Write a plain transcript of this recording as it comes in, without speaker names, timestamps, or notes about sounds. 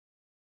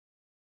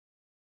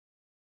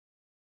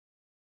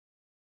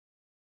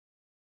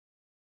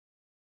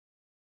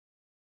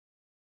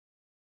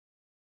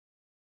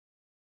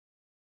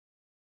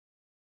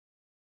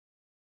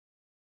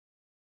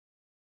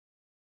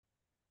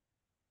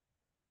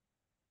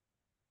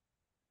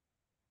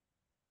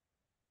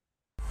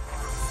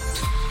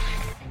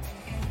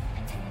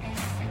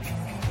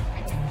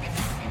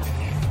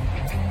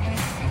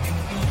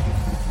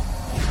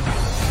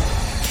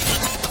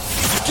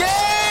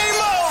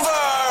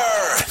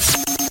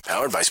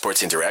Powered by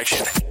Sports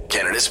Interaction,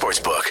 Canada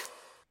Sportsbook.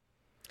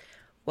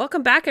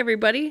 Welcome back,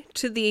 everybody,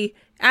 to the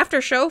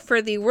after show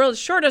for the world's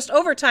shortest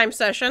overtime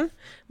session.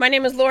 My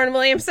name is Lauren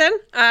Williamson,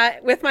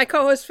 with my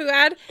co-host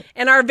Fuad,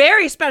 and our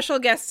very special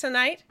guest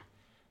tonight,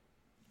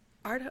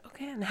 Arda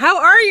Okan.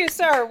 How are you,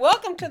 sir?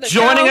 Welcome to the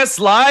show. Joining us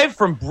live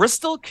from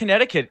Bristol,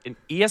 Connecticut, in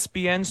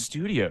ESPN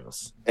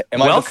studios.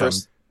 Am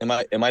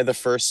I the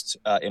first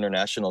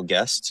international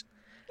guest,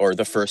 or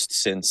the first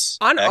since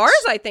on X?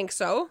 ours? I think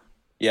so.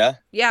 Yeah.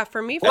 Yeah,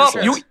 for me. Well,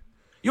 sure. you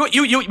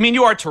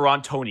are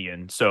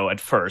Torontonian, so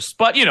at first,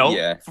 but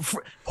Yeah.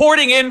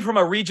 porting in from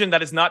a region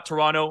that is not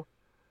Toronto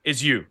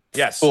is you.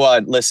 Yes. Well,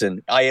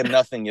 listen, I am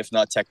nothing if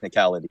not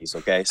technicalities.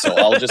 Okay, so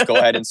I'll just go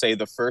ahead and say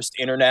the first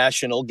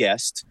international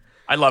guest.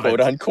 I love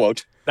quote it.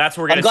 unquote. That's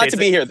what we're gonna. I'm glad to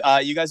be here.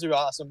 You guys are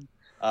awesome.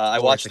 I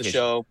watched the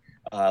show.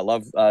 I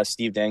love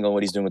Steve Dangle and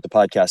what he's doing with the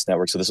podcast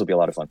network. So this will be a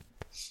lot of fun.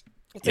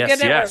 It's a good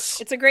network.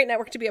 It's a great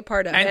network to be a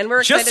part of, and we're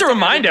excited just to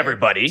remind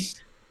everybody.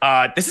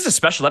 This is a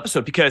special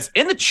episode because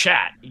in the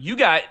chat,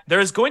 there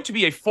is going to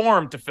be a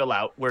form to fill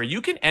out where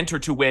you can enter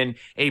to win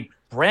a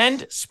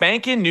brand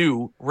spanking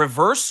new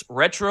reverse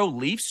retro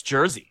Leafs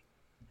jersey.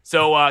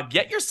 So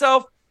get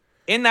yourself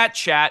in that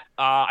chat.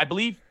 I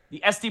believe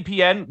the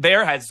SDPN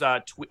there has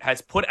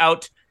put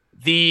out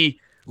the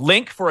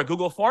link for a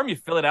Google form. You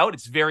fill it out.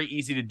 It's very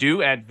easy to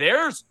do. And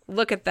there's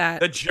look at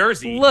that the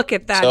jersey. Look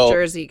at that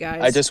jersey,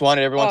 guys. I just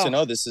wanted everyone to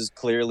know this is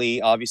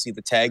clearly, obviously,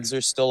 the tags are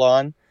still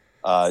on.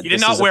 You did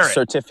not wear it.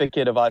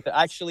 Certificate of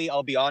actually,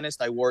 I'll be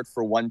honest. I wore it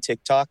for one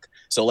TikTok,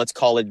 so let's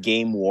call it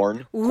game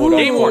worn.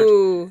 Game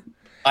worn.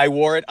 I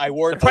wore it.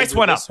 The price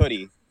went up.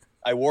 Hoodie.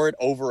 I wore it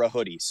over a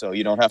hoodie, so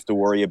you don't have to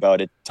worry about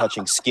it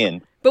touching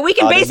skin. But we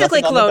can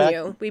basically clone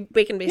you. We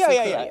can basically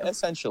clone you.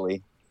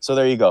 Essentially. So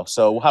there you go.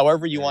 So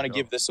however you want to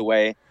give this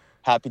away,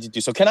 happy to do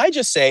so. Can I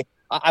just say,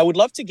 I would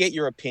love to get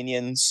your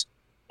opinions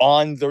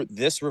on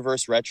this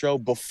reverse retro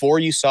before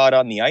you saw it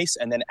on the ice,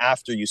 and then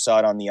after you saw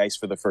it on the ice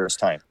for the first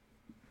time.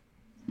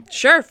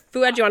 Sure.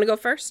 Fuad, do you want to go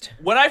first?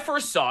 When I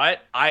first saw it,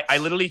 I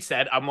literally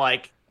said, I'm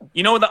like,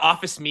 the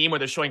Office meme where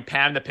they're showing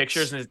Pam the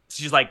pictures and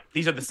she's like,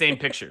 these are the same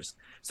pictures.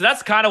 So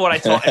that's kind of what I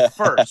thought at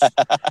first.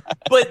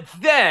 But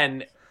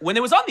then when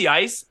it was on the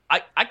ice, I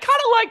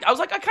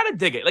kind of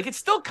dig it. Like, it's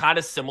still kind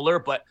of similar,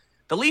 but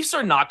the Leafs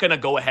are not going to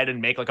go ahead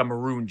and make like a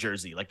maroon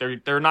jersey. Like they're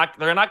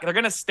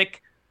going to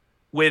stick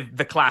with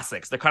the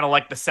classics. They're kind of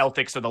like the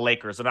Celtics or the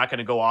Lakers. They're not going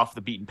to go off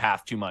the beaten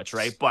path too much.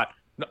 Right. But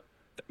no,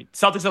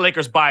 Celtics and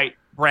Lakers by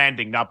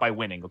branding, not by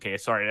winning. Okay,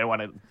 sorry, I don't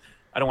want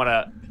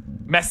to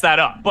mess that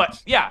up.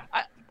 But yeah,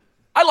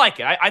 I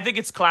like it. I think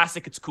it's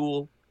classic. It's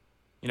cool,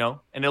 and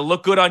it'll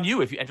look good on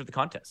you if you enter the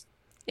contest.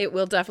 It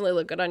will definitely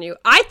look good on you.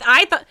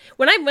 I thought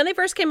when they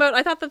first came out,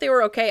 I thought that they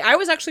were okay. I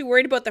was actually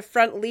worried about the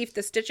front leaf,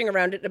 the stitching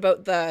around it,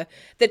 about the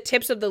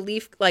tips of the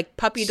leaf like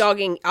puppy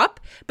dogging up.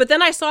 But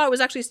then I saw it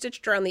was actually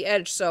stitched around the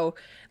edge. So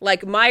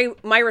like my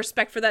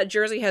respect for that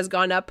jersey has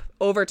gone up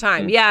over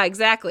time. Yeah,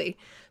 exactly.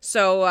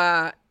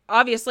 So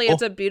obviously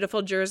it's a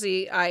beautiful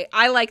jersey.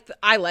 I like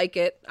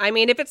it. I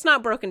mean, if it's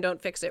not broken,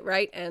 don't fix it,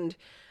 right? And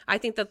I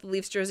think that the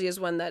Leafs jersey is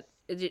one that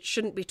it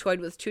shouldn't be toyed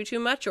with too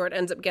much, or it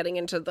ends up getting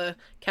into the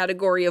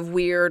category of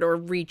weird or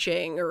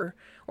reaching or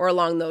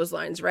along those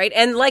lines, right?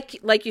 And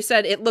like you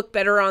said, it looked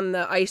better on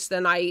the ice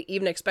than I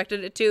even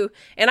expected it to,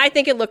 and I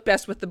think it looked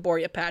best with the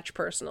Borja patch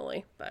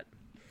personally. But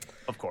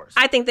of course,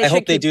 I think I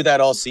hope they do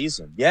that all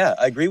season. Yeah,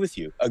 I agree with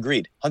you.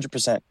 Agreed,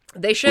 100%.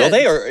 They should. Will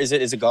they, or is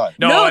it gone?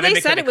 No, they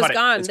said it was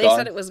gone. They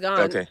said it was gone.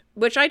 Okay.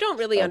 Which I don't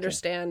really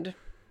understand.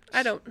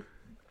 I don't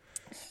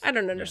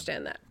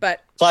understand that.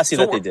 But classy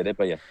that they did it,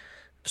 but yeah.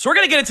 So we're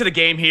going to get into the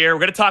game here. We're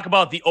going to talk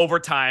about the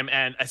overtime.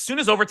 And as soon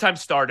as overtime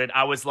started,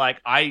 I was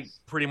like, I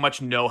pretty much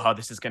know how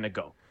this is going to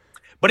go.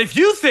 But if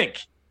you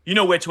think you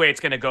know which way it's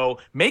going to go,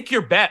 make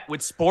your bet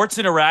with Sports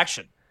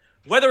Interaction.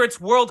 Whether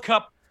it's World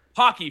Cup,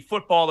 hockey,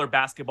 football, or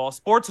basketball,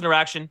 Sports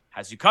Interaction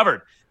has you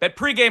covered. Bet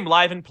pregame,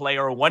 live, and play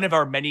are one of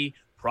our many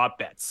prop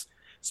bets.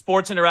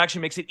 Sports Interaction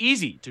makes it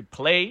easy to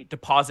play,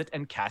 deposit,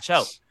 and cash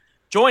out.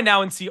 Join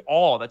now and see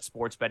all that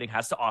sports betting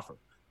has to offer.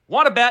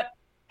 Want to bet?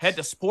 Head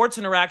to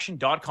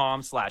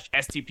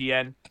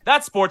sportsinteraction.com/STPN.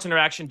 That's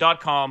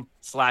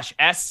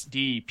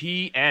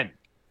sportsinteraction.com/SDPN.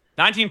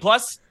 19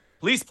 plus,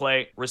 please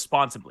play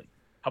responsibly.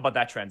 How about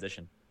that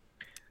transition?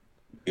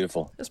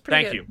 Beautiful. That's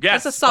pretty Thank good. you.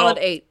 Yes. That's a solid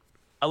 8.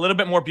 A little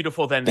bit more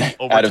beautiful than the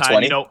overtime. Out of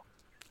 20?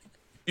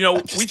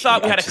 We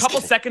thought we had a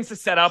couple seconds to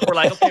set up. We're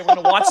like, okay, we're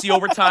going to watch the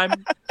overtime.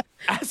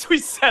 As we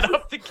set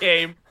up the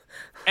game,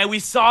 and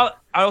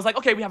I was like,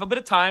 okay, we have a bit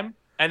of time.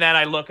 And then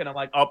I look and I'm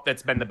like, oh,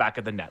 that's been the back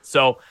of the net.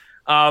 So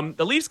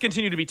the Leafs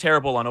continue to be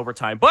terrible on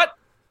overtime, but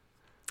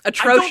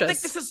atrocious. I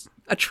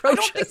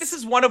don't think this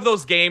is one of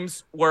those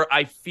games where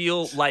I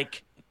feel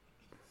like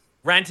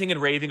ranting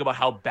and raving about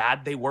how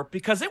bad they were,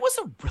 because it was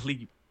a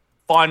really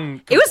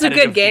fun, it was a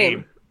good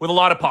game with a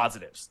lot of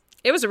positives.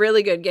 It was a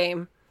really good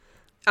game.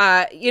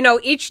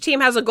 Each team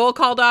has a goal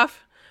called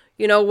off,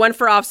 one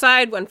for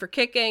offside, one for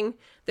kicking.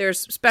 There's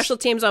special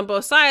teams on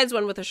both sides,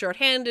 one with a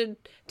shorthanded.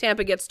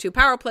 Tampa gets 2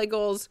 power play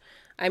goals.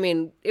 I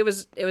mean, it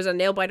was a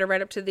nail biter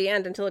right up to the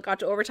end until it got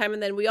to overtime,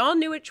 and then we all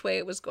knew which way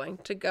it was going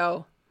to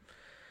go.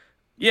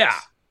 Yeah.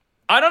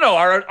 I don't know.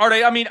 Are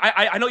they? I mean,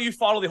 I know you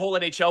follow the whole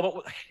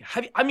NHL,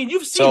 but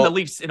you've seen the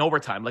Leafs in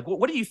overtime. Like,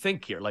 what do you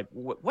think here? Like,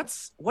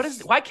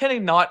 why can they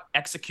not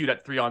execute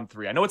at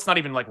 3-on-3? I know it's not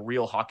even like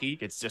real hockey.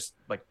 It's just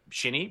like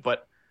shinny,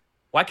 but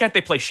why can't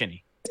they play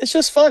shinny? It's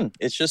just fun.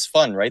 It's just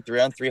fun, right?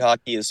 3-on-3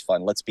 hockey is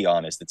fun. Let's be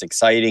honest. It's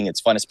exciting.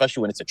 It's fun,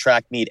 especially when it's a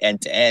track meet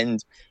end to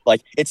end.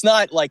 Like, it's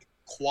not like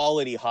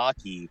quality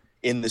hockey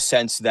in the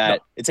sense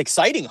that it's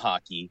exciting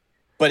hockey,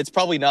 but it's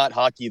probably not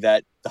hockey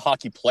that the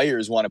hockey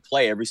players want to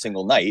play every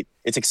single night.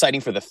 It's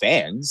exciting for the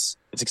fans.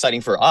 It's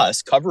exciting for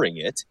us covering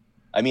it.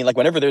 I mean, like,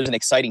 whenever there's an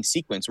exciting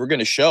sequence, we're going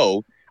to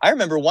show. I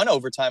remember one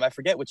overtime, I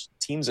forget which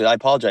teams, I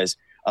apologize.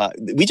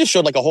 We just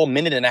showed like a whole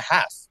minute and a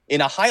half in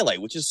a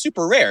highlight, which is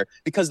super rare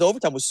because the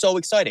overtime was so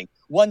exciting.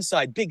 One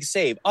side, big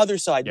save. Other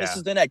side,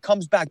 misses the net,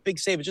 comes back, big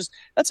save. It's just,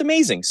 that's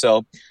amazing.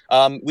 So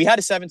we had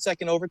a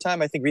 7-second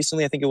overtime. I think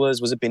recently, it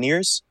was it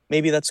Beniers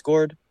maybe that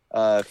scored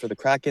for the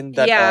Kraken?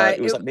 That,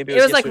 it was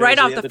like right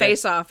off the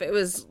face-off. It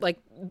was like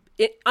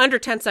under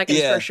 10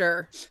 seconds for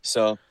sure.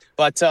 So,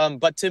 but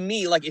to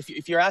me, like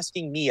if you're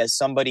asking me as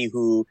somebody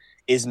who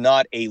is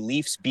not a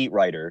Leafs beat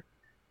writer,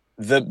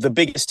 the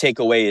biggest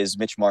takeaway is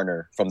Mitch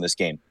Marner from this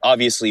game.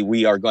 Obviously,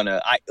 we are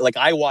gonna.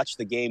 I watch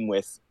the game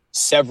with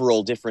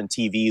several different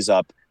TVs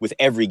up with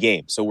every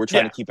game, so we're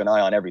trying to keep an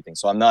eye on everything.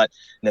 So I'm not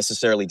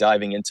necessarily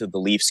diving into the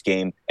Leafs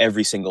game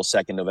every single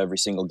second of every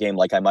single game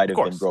like I might have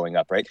been growing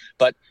up, right?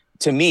 But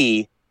to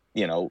me,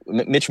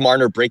 Mitch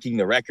Marner breaking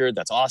the record,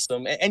 that's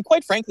awesome. And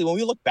quite frankly, when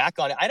we look back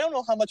on it, I don't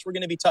know how much we're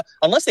going to be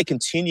unless they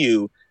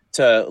continue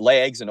to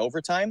lay eggs in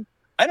overtime.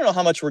 I don't know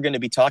how much we're going to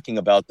be talking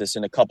about this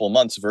in a couple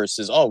months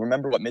versus,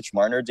 remember what Mitch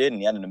Marner did?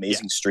 And he had an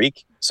amazing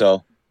streak.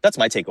 So that's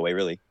my takeaway,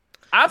 really.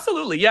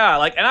 Absolutely.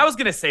 Yeah. And I was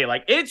going to say,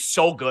 it's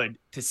so good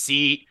to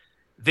see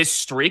this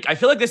streak. I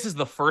feel like this is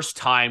the first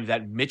time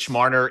that Mitch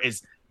Marner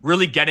is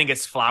really getting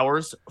his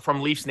flowers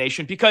from Leafs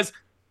Nation because,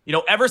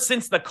 ever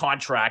since the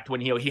contract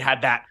when he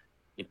had that,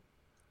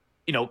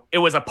 it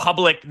was a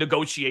public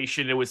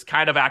negotiation. It was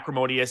kind of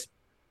acrimonious.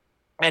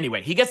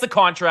 Anyway, he gets the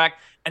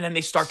contract and then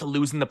they start to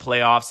lose in the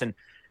playoffs. And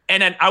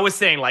then I was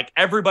saying,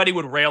 everybody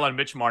would rail on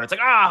Mitch Marner. It's like,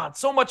 it's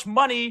so much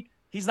money.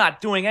 He's not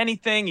doing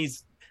anything.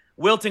 He's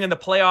wilting in the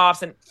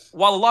playoffs. And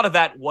while a lot of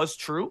that was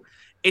true,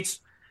 it's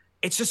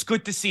just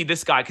good to see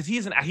this guy because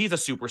he's a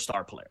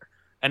superstar player.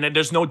 And then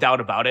there's no doubt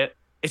about it.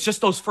 It's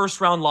just those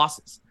first round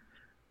losses.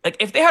 Like,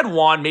 if they had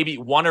won maybe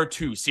one or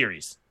two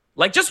series,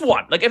 just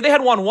one. If they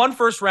had won one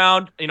first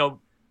round,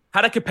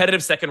 had a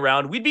competitive second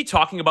round, we'd be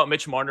talking about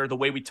Mitch Marner the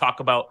way we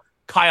talk about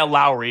Kyle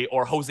Lowry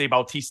or Jose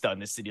Bautista in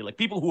this city.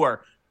 People who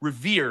are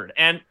revered.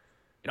 And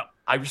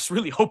I just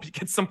really hope he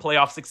gets some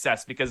playoff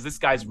success because this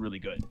guy's really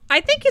good. I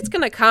think it's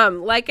gonna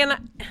come.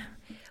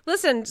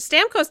 Listen,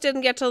 Stamkos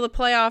didn't get to the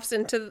playoffs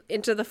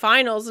into the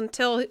finals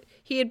until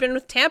he had been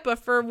with Tampa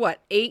for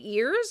 8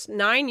 years,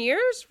 9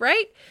 years,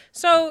 right?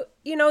 So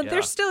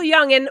they're still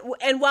young, and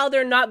while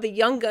they're not the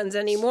young guns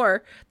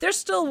anymore, they're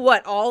still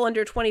all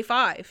under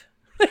 25.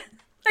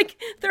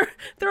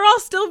 They're all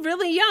still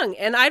really young,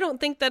 and I don't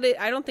think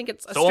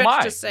it's a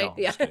stretch to say.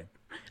 No,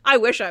 I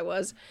wish I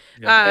was.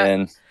 Yeah.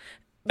 And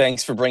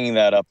thanks for bringing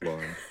that up,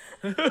 Lauren.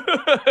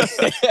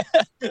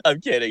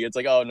 I'm kidding. It's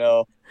like, oh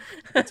no,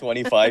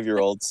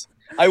 25-year-olds.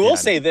 I will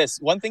say this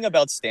one thing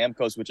about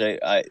Stamkos, which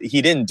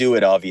he didn't do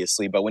it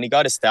obviously, but when he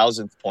got his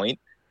 1,000th point,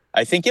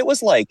 I think it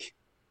was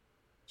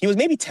he was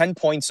maybe 10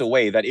 points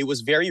away. That it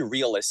was very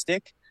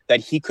realistic that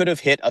he could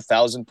have hit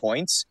 1,000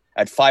 points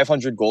at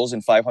 500 goals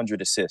and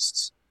 500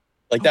 assists.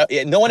 That,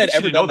 no one had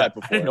ever done that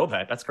before. I didn't know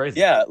that. That's crazy.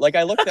 Yeah,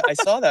 I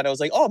saw that. I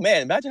was like, oh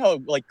man, imagine how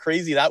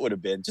crazy that would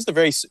have been. Just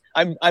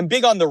I'm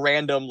big on the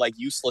random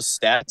useless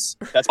stats.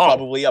 That's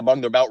probably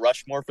among the Mount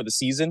Rushmore for the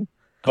season.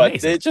 But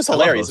amazing. It's just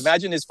hilarious.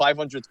 Imagine his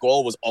 500th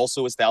goal was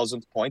also his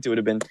 1,000th point. It would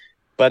have been.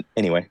 But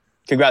anyway,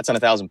 congrats on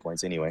 1,000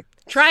 points. Anyway,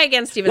 try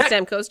again, Steven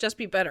Stamkos. Just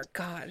be better.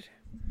 God.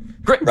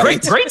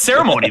 Great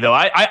ceremony though.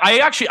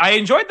 I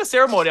enjoyed the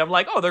ceremony. I'm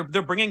like,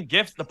 they're bringing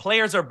gifts. The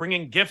players are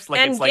bringing gifts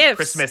it's like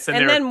Christmas,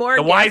 and then more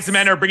the gifts. Wise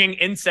men are bringing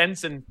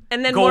incense and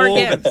then gold more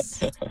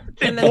gifts,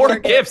 and then more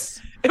gifts.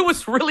 It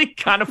was really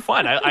kind of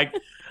fun.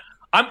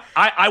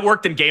 I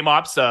worked in game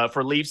ops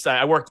for Leafs.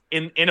 I worked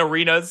in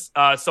arenas,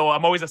 so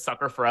I'm always a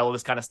sucker for all of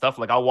this kind of stuff.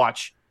 I'll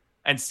watch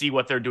and see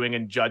what they're doing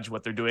and judge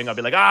what they're doing. I'll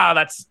be like,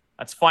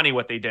 that's funny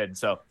what they did.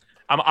 So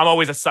I'm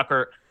always a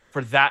sucker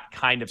for that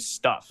kind of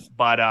stuff.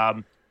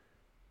 But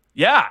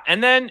yeah,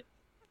 and then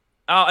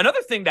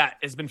another thing that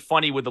has been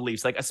funny with the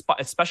Leafs,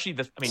 especially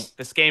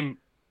this game,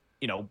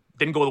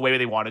 didn't go the way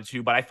they wanted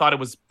to, but I thought it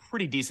was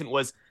pretty decent,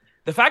 was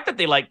the fact that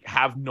they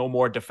have no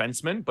more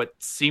defensemen, but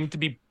seem to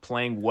be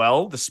playing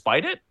well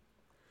despite it.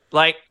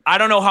 I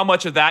don't know how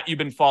much of that you've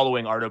been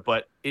following, Arda,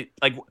 but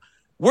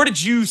where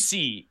did you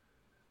see?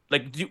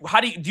 Do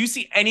you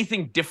see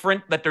anything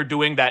different that they're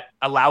doing that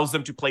allows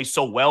them to play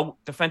so well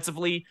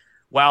defensively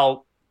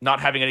while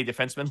not having any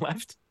defensemen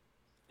left?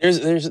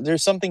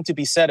 There's something to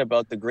be said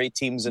about the great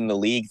teams in the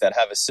league that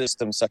have a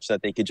system such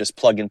that they could just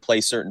plug and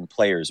play certain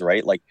players,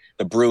 right? Like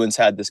the Bruins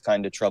had this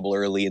kind of trouble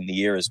early in the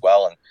year as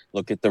well. And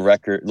look at the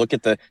record, look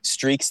at the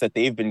streaks that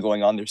they've been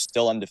going on. They're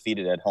still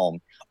undefeated at home.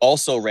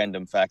 Also,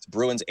 random fact,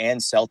 Bruins and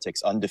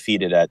Celtics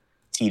undefeated at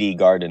TD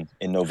Garden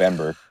in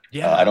November.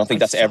 Yeah, I don't think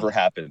that's ever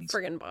happened.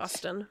 Friggin'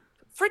 Boston.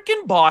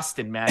 Freaking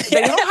Boston, man.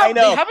 I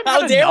know. They haven't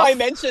How had dare enough. I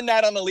mention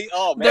that on the league?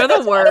 Oh man, They're the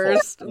that's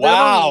worst. awful.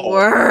 Wow, They're the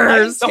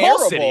worst. The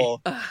whole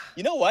terrible.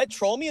 You know what?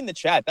 Troll me in the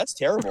chat. That's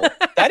terrible.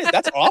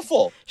 That's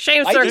awful.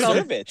 Shame I circle.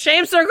 deserve it.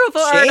 Shame circle for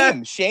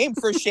Arda. Shame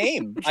for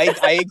shame.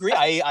 I agree.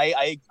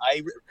 I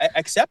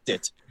accept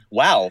it.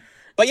 Wow.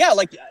 But yeah,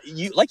 like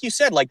you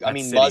said, like I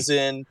mean,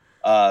 Muzzin,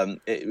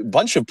 a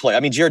bunch of play. I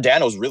mean,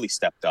 Giordano's really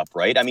stepped up,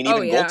 right? I mean,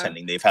 even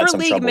goaltending, they've had for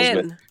some league troubles men.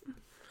 with.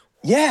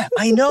 Yeah,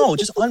 I know.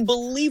 Just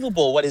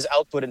unbelievable what his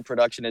output and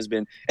production has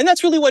been. And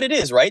that's really what it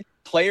is, right?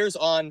 Players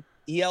on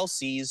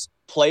ELCs,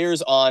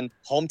 players on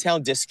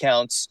hometown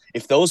discounts.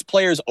 If those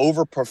players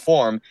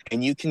overperform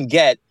and you can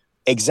get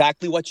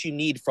exactly what you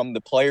need from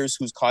the players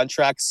whose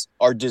contracts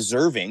are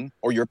deserving,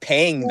 or you're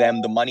paying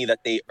them the money that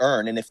they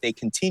earn, and if they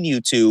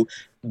continue to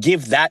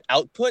give that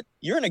output,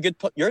 you're in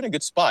a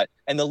good spot.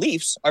 And the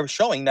Leafs are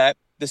showing that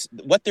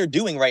what they're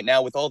doing right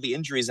now with all the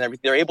injuries and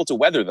everything, they're able to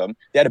weather them.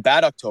 They had a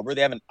bad October.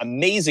 They have an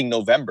amazing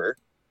November.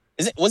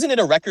 Wasn't it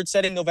a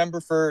record-setting November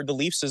for the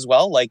Leafs as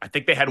well? Like I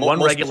think they had one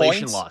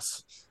regulation points.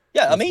 Loss.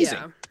 Yeah,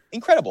 amazing,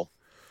 incredible.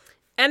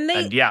 And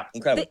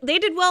incredible. They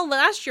did well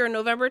last year in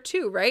November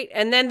too, right?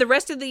 And then the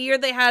rest of the year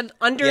they had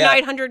under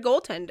 900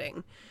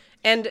 goaltending.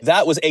 And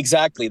that was a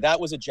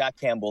Jack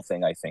Campbell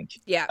thing, I think.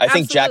 Yeah, I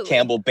think absolutely. Jack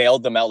Campbell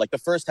bailed them out. Like the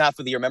first half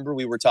of the year, remember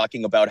we were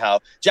talking about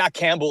how Jack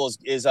Campbell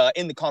is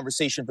in the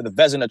conversation for the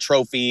Vezina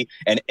Trophy,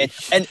 and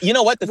you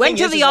know what? The went thing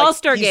to is, the like,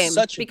 All-Star he's game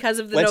such- because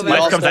of the went to the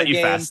November. Life comes All-Star at you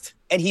game, fast.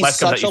 and he's Life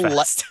comes such at you a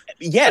fast.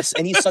 yes,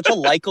 and he's such a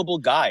likable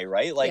guy,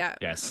 right? Like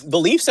Yes.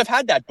 the Leafs have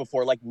had that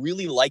before, like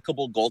really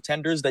likable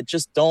goaltenders that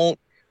just don't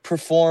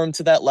perform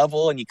to that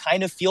level, and you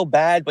kind of feel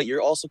bad, but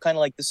you're also kind of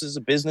like, this is a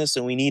business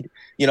and we need,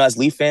 as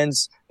Leaf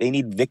fans, they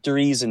need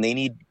victories and they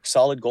need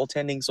solid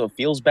goaltending, so it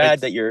feels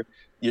bad that you're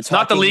it's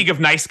not the league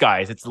of nice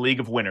guys, it's the league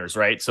of winners,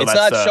 right? So it's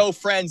that's not show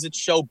friends, it's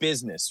show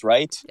business,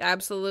 right?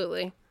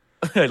 Absolutely.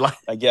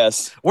 I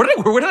guess. Where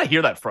did I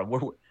hear that from?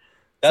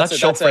 That's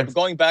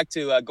going back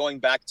to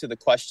the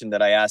question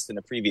that I asked in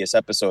a previous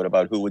episode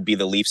about who would be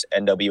the Leafs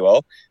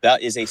NWO.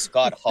 That is a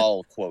Scott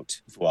Hall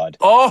quote, Fuad.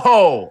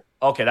 Oh,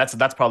 okay,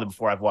 that's probably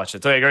before I've watched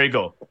it. So there you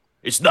go.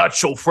 It's not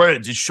show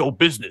friends, it's show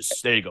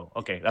business. There you go.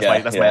 Okay,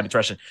 that's my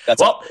impression.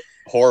 That's a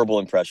horrible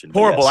impression.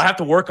 Horrible. Yes. I have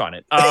to work on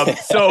it.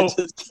 So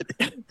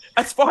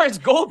as far as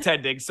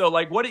goaltending, so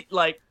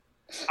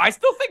I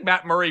still think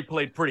Matt Murray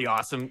played pretty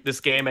awesome this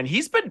game, and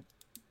he's been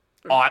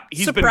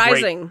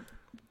surprising. Been great.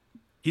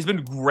 He's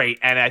been great,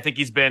 and I think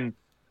he's been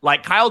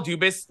like Kyle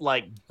Dubas,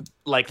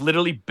 like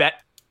literally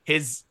bet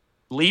his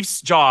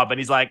Leafs job, and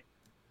he's like,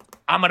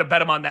 I'm gonna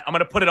bet him on that. I'm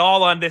gonna put it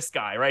all on this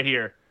guy right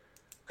here.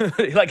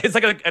 It's like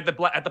at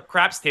the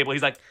craps table.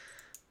 He's like,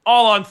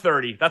 all on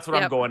 30. That's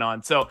what I'm going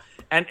on. So,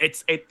 and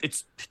it's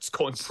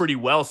going pretty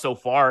well so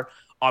far.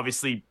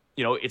 Obviously,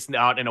 it's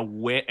not in a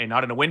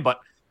win,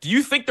 but do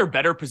you think they're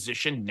better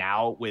positioned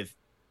now with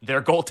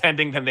their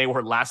goaltending than they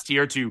were last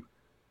year to,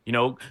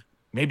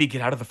 maybe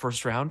get out of the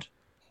first round?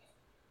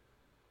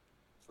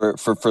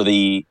 For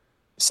the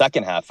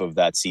second half of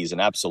that season,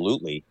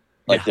 absolutely.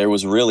 There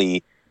was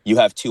really, you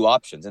have two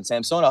options, and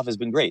Samsonov has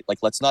been great. Like,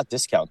 let's not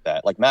discount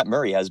that. Like, Matt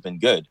Murray has been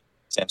good.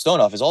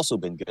 Samsonov has also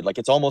been good. Like,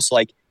 it's almost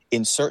like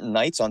on certain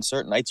nights,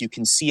 you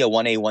can see a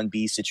 1A,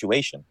 1B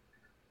situation.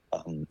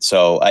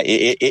 So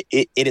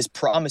it is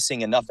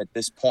promising enough at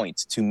this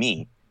point to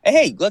me. And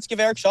hey, let's give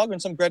Eric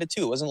Shalgren some credit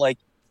too. It wasn't like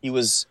he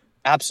was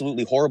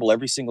absolutely horrible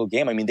every single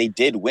game. I mean, they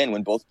did win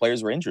when both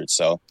players were injured.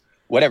 So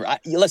whatever.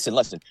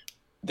 Listen.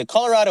 The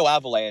Colorado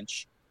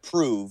Avalanche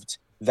proved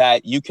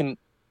that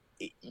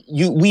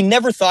we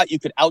never thought you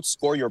could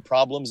outscore your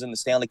problems in the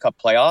Stanley Cup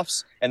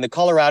playoffs, and the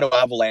Colorado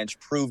Avalanche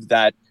proved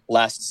that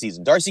last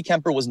season. Darcy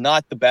Kemper was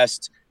not the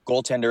best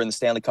goaltender in the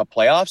Stanley Cup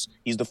playoffs.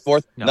 He's the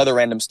fourth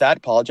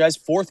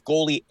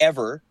goalie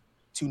ever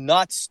to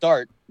not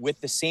start with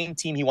the same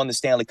team he won the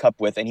Stanley Cup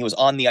with, and he was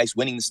on the ice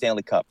winning the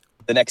Stanley Cup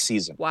the next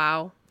season.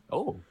 Wow.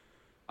 Oh.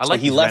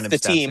 He left the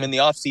team in the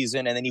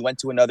offseason, and then he went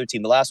to another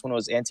team. The last one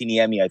was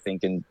Antiniemi, I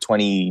think, in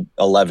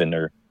 2011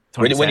 or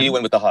when did he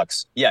win with the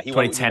Hawks? Yeah, he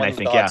 2010, won I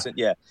think.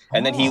 Yeah.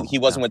 And then he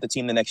wasn't with the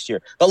team the next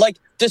year. But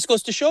this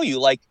goes to show you,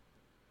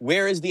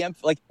 where is the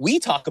we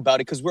talk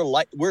about it because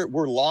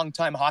we're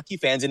longtime hockey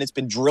fans, and it's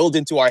been drilled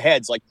into our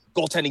heads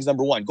goaltending's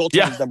number one.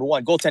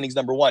 Goaltending's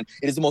number one.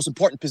 It is the most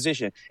important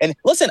position. And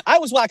listen, I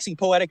was waxing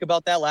poetic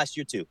about that last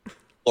year too,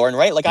 Lauren.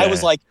 Right? I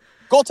was like,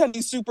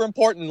 goaltending's super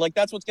important.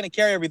 That's what's going to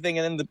carry everything.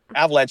 And then the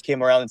Avalanche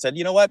came around and said,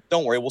 you know what?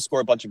 Don't worry. We'll score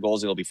a bunch of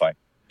goals. It'll be fine.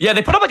 Yeah,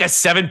 they put up a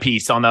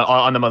 7-piece on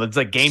the it's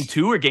like game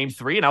 2 or game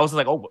 3. And I was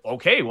like, oh,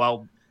 okay.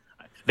 Well,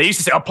 they used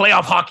to say,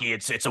 playoff hockey,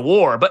 it's a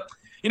war. But,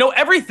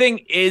 everything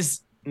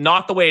is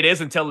not the way it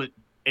is until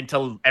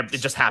it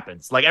just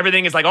happens.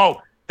 Everything is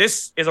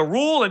this is a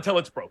rule until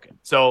it's broken.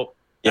 So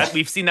Yeah.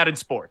 we've seen that in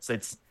sports.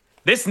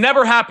 This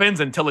never happens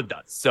until it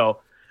does. So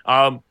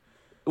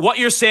what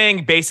you're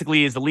saying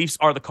basically is the Leafs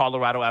are the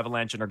Colorado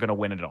Avalanche and are going to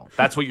win it all.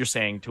 That's what you're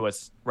saying to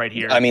us right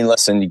here. I mean,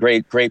 listen,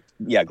 great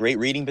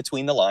reading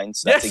between the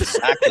lines. That's Yes.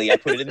 exactly. I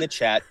put it in the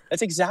chat.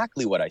 That's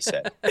exactly what I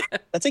said.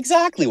 That's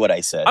exactly what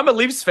I said. I'm a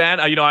Leafs fan.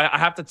 I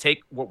have to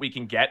take what we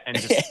can get and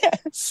just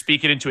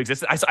speak it into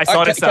existence. I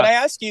saw it. Can I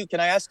ask you? Can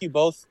I ask you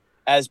both,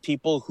 as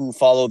people who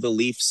follow the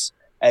Leafs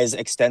as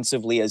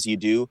extensively as you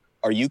do,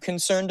 are you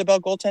concerned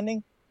about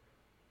goaltending?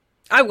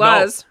 I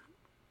was.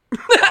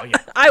 Oh, yeah.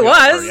 I Yeah, was.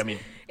 sorry. I mean,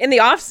 In the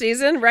off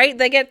season, right?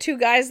 They get two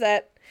guys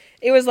that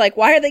it was like,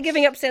 why are they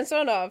giving up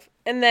Samsonov?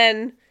 And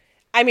then,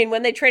 I mean,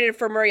 when they traded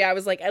for Murray, I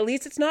was like, at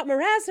least it's not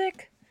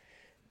Mrazek.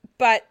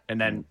 But and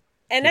then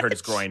and he at hurt the-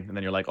 his groin, and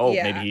then you're like, oh,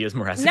 Yeah. maybe he is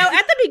Mrazek. Now,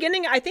 at the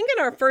beginning, I think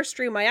in our first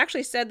stream, I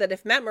actually said that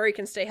if Matt Murray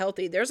can stay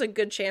healthy, there's a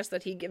good chance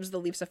that he gives the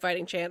Leafs a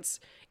fighting chance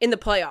in the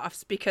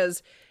playoffs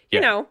because, you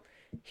Yeah. know,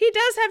 he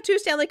does have 2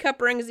 Stanley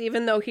Cup rings,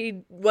 even though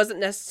he wasn't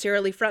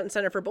necessarily front and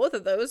center for both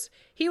of those.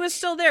 He was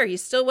still there. He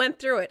still went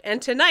through it.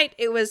 And tonight,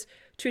 it was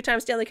 2-time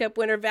Stanley Cup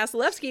winner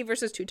Vasilevsky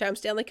versus 2-time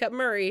Stanley Cup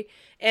Murray.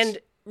 And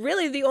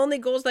really, the only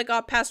goals that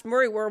got past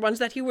Murray were ones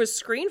that he was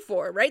screened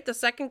for, right? The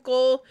second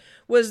goal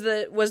was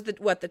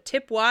the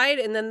tip wide,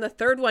 and then the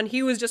third one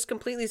he was just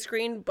completely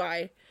screened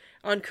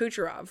on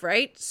Kucherov,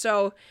 right?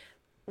 So,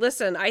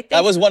 listen, I think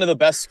That was one of the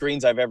best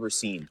screens I've ever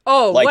seen.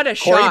 Oh, like, what a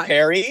Corey shot!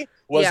 Perry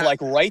was Yeah.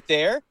 like right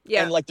there,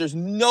 Yeah. and like there's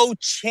no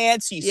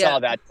chance he Yeah. saw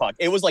that puck.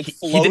 It was like He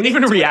floating didn't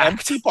even to an react.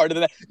 empty part of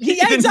the net. He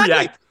Yeah, didn't exactly.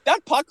 react.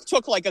 That puck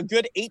took like a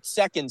good 8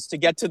 seconds to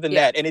get to the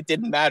Yeah. net, and it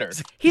didn't matter.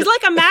 He's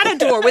like a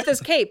matador with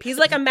his cape. He's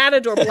like a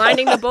matador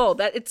blinding the bull.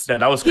 That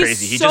was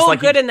crazy. He's He so just,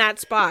 like, good in that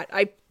spot.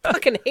 I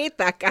fucking hate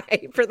that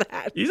guy for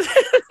that.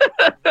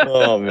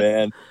 Oh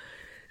man.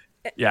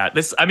 Yeah, to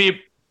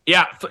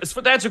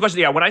answer your question,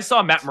 yeah, when I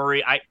saw Matt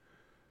Murray,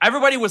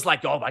 everybody was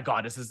like, oh my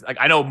God, this is like,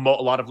 I know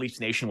a lot of Leafs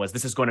Nation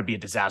this is going to be a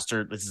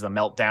disaster. This is a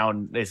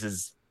meltdown. This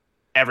is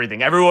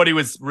everything. Everybody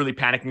was really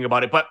panicking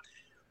about it.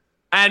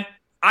 And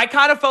I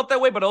kind of felt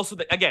that way, but also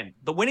again,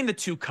 the winning the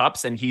 2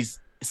 cups and he's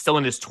still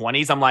in his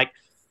 20s. I'm like,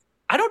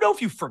 I don't know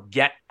if you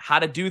forget how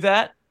to do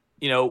that,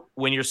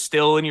 when you're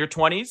still in your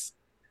 20s,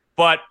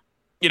 but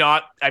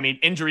I mean,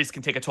 injuries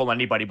can take a toll on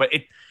anybody, but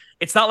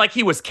it's not like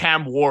he was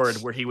Cam Ward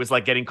where he was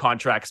like getting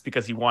contracts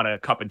because he won a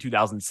cup in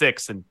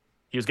 2006 and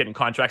he was getting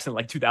contracts in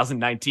like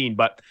 2019.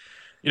 But,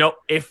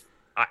 if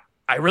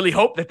I really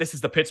hope that this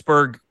is the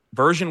Pittsburgh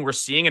version we're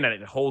seeing and that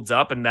it holds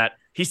up and that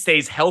he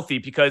stays healthy,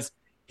 because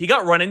he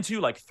got run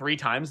into like 3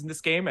 times in this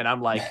game. And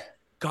I'm like,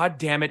 God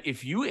damn it.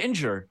 If you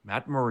injure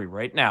Matt Murray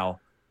right now,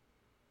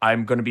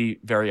 I'm going to be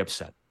very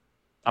upset.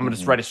 I'm going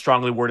to write a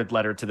strongly worded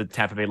letter to the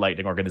Tampa Bay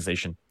Lightning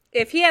organization.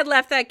 If he had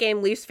left that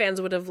game, Leafs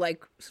fans would have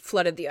like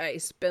flooded the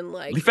ice, been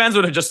like, Leaf fans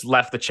would have just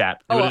left the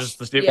chat. They would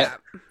have yeah.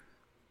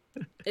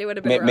 It would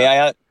have been May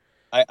rough.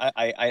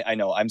 I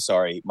know. I'm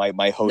sorry.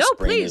 My host No,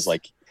 brain please. is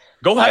like.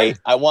 Go ahead.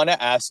 I want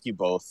to ask you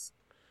both,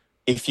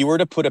 if you were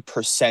to put a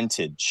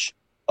percentage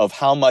of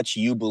how much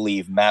you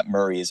believe Matt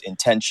Murray is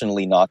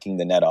intentionally knocking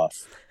the net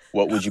off,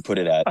 what would you put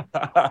it at?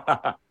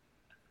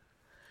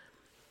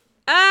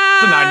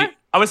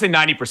 I would say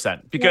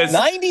 90% because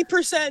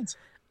 90%.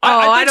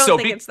 I don't so,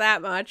 think it's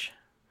that much.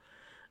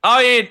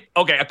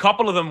 okay, a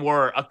couple of them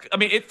were.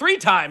 3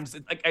 times.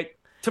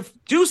 To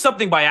do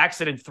something by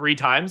accident 3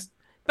 times.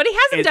 But he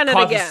hasn't done it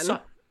causes again.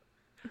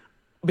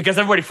 because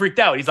everybody freaked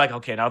out. He's like,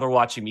 okay, now they're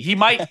watching me. He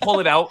might pull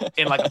it out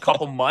in like a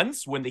couple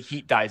months when the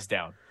heat dies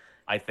down,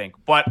 I think.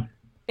 But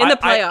In the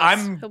playoffs.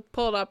 I'm He'll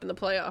pull it up in the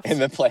playoffs. In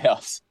the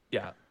playoffs.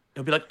 yeah.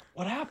 He'll be like,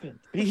 what happened?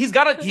 He's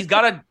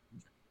gotta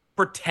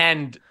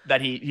pretend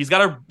that he's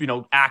gotta,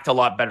 act a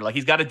lot better. Like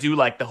he's gotta do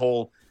like the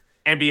whole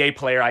NBA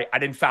player. I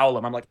didn't foul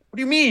him. I'm like, what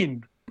do you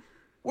mean?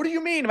 What do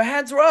you mean? My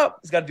hands are up.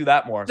 He's got to do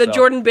that more. The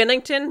Jordan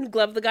Bennington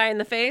glove the guy in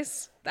the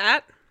face.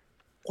 That.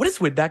 What is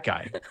with that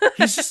guy?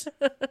 He's just.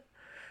 That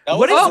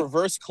What was is- a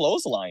reverse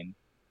clothesline.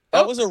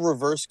 That was a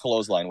reverse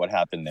clothesline. What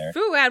happened there?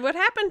 Fuad, what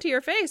happened to your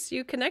face?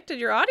 You connected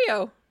your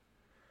audio.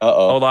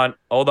 Uh-oh. Hold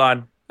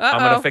on. I'm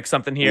gonna fix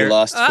something We here.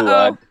 lost Uh-oh.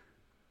 Fuad.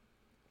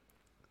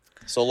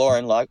 So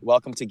Lauren,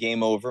 welcome to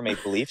Game Over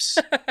Maple Leafs.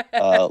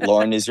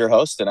 Lauren is your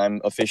host, and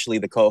I'm officially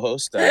the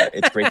co-host.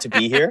 It's great to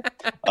be here.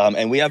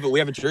 And we have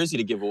a jersey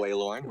to give away,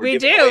 Lauren. We're We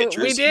giving away a do.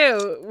 jersey. Here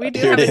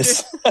Here have it a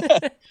is.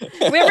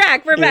 We're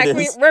back. We're Here back. it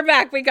is. We're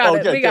back. We got Oh,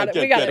 it. good, We got good, it.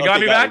 We good, got good. it. You got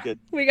Okay, me back? good.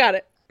 We got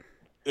it.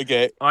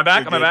 Okay. Am I back?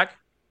 You're Am I good. back?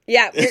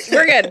 Yeah,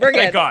 we're good. We're good.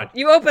 Thank God.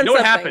 You opened You know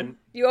what something. happened?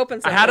 You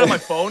opened I something. had it on my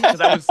phone because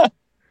I was.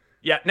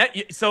 Yeah.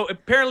 So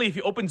apparently, if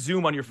you open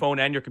Zoom on your phone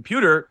and your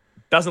computer,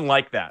 doesn't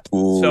like that.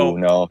 Ooh, So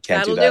no,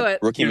 can't That'll do that. do it.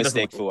 Rookie Dude, doesn't-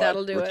 mistake, Fuad.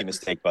 That'll do Rookie it.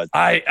 mistake, bud.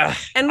 And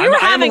we I'm were a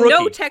having no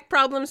rookie. tech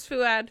problems,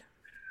 Fuad.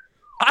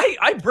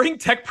 I bring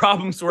tech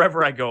problems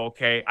wherever I go.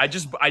 Okay, I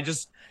just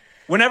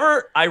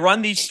whenever I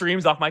run these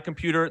streams off my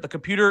computer, the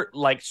computer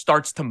like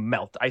starts to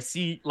melt. I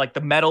see like the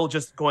metal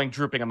just going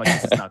drooping. I'm like,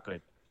 this is not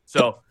good.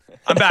 So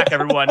I'm back,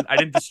 everyone. I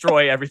didn't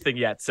destroy everything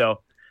yet.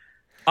 So,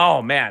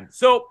 oh man.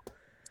 So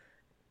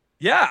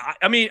Yeah,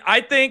 I mean, I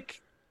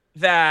think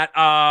that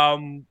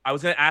I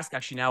was going to ask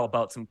actually now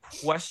about some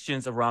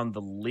questions around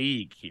the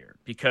league here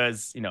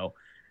because,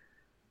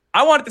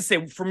 I wanted to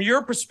say from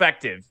your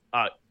perspective,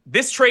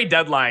 this trade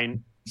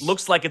deadline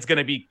looks like it's going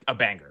to be a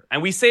banger.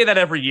 And we say that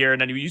every year.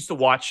 And then we used to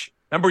watch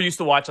like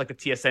the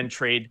TSN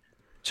trade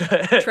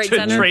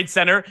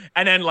center.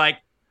 And then like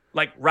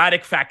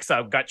Radek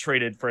Faksa got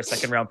traded for a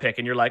second round pick.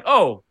 And you're like,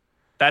 oh,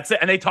 that's it.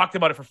 And they talked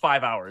about it for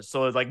 5 hours.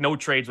 So it's like no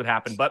trades would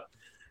happen. But,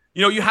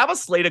 you have a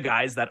slate of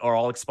guys that are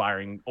all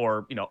expiring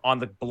or, on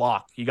the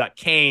block. You got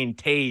Kane,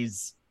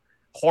 Taze,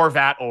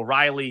 Horvat,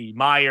 O'Reilly,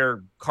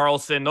 Meyer,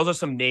 Carlson. Those are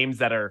some names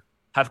that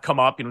have come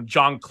up,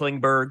 John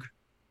Klingberg,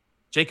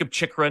 Jacob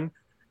Chikrin.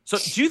 So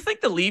do you think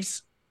the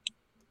Leafs,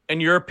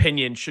 in your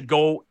opinion, should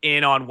go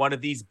in on one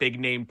of these big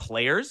name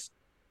players?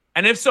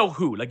 And if so,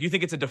 who? Like, do you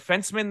think it's a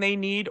defenseman they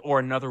need or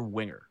another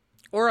winger?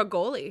 Or a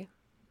goalie?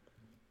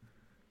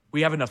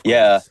 We have enough goalies.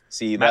 Yeah,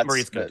 see, Matt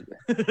Murray's good.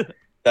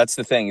 That's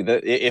the thing.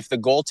 If the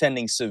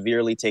goaltending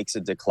severely takes a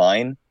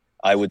decline,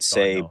 I would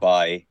say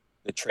by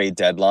the trade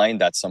deadline,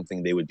 that's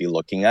something they would be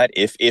looking at.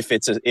 If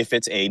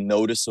it's a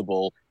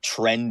noticeable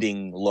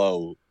trending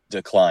low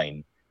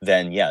decline,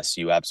 then yes,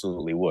 you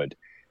absolutely would.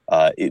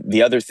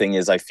 The other thing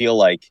is, I feel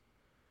like,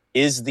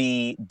 is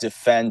the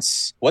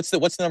defense what's the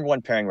number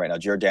one pairing right now?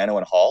 Giordano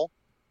and Hall,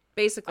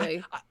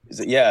 basically.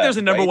 There's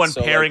a number one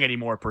pairing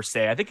anymore per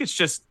se. I think it's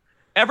just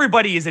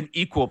everybody is an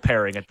equal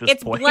pairing at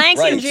this point. It's Blank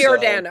and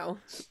Giordano.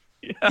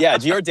 Yeah,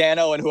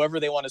 Giordano and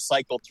whoever they want to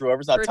cycle through.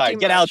 Whoever's not tired,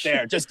 get out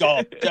there. Just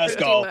go. Just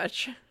go.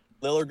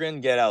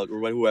 Liljegren, get out, or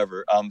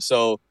whoever.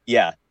 So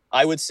yeah,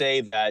 I would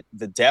say that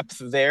the depth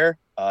there,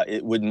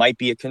 might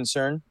be a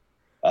concern.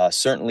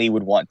 Certainly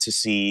would want to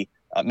see.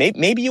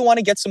 Maybe you want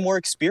to get some more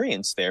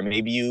experience there.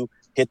 Maybe you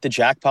hit the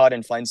jackpot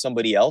and find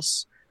somebody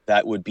else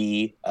that would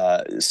be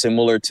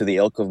similar to the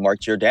ilk of Mark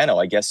Giordano.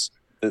 I guess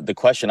the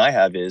question I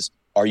have is,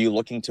 are you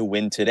looking to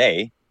win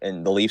today?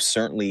 And the Leafs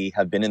certainly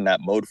have been in that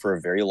mode for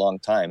a very long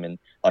time. And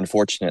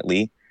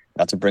unfortunately,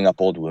 not to bring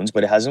up old wounds,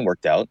 but it hasn't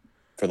worked out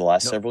for the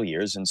last several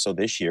years. And so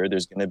this year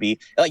there's going to be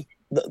like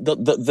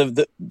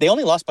they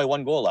only lost by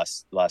 1 goal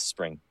last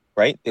spring,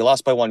 right? They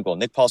lost by 1 goal.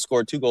 Nick Paul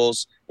scored 2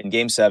 goals in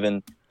Game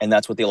 7, and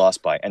that's what they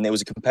lost by. And it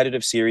was a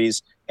competitive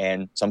series,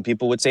 and some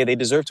people would say they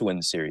deserve to win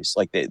the series.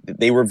 Like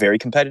they were very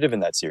competitive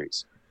in that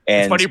series.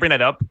 And it's funny you bring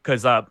that up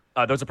because there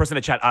was a person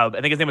in the chat. I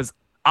think his name was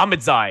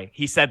Ahmed Zai.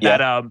 He said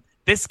that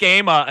this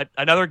game,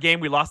 another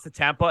game we lost to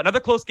Tampa, another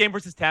close game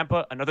versus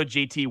Tampa, another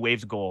JT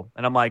Waves goal.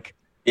 And I'm like,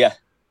 yeah.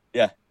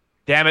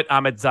 Damn it,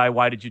 Ahmed Zai,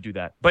 why did you do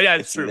that? But yeah,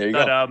 it's true. There you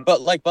go. But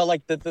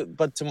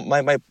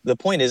the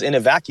point is, in a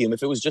vacuum,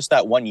 if it was just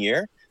that 1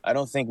 year, I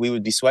don't think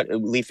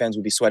Leaf fans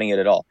would be sweating it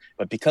at all.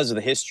 But because of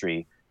the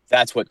history,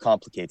 that's what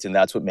complicates, and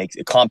that's what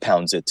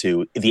compounds it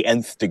to the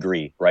nth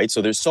degree, right?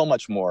 So there's so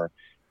much more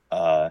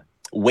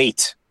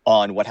weight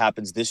on what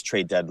happens this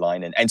trade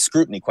deadline and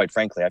scrutiny, quite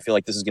frankly. I feel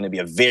like this is going to be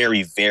a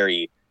very,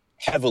 very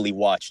heavily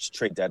watched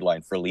trade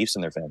deadline for Leafs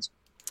and their fans.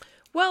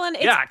 Well, and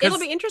it'll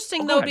be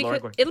interesting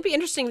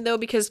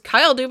because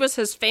Kyle Dubas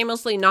has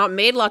famously not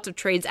made lots of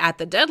trades at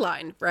the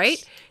deadline,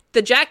 right?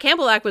 The Jack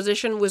Campbell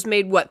acquisition was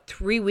made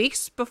 3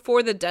 weeks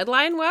before the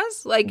deadline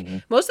was?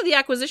 Most of the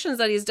acquisitions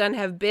that he's done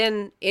have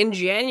been in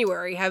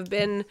January, have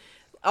been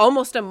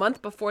almost a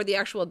month before the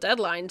actual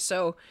deadline.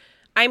 So,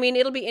 I mean,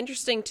 it'll be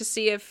interesting to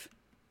see if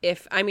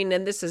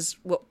and this is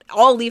what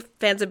all Leaf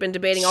fans have been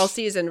debating all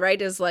season,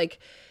 right? Is like,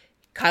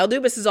 Kyle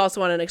Dubas is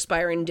also on an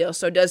expiring deal.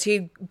 So does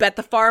he bet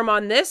the farm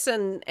on this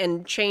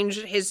and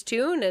change his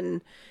tune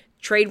and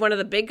trade one of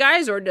the big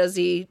guys, or does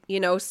he,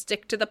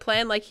 stick to the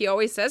plan like he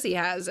always says he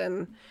has?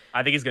 And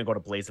I think he's going to go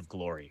to Blaze of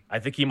Glory. I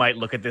think he might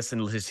look at this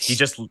and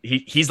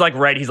he's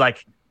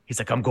like,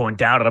 I'm going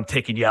down and I'm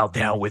taking y'all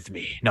down with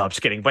me. No, I'm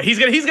just kidding. But he's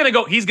going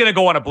to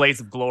go on a Blaze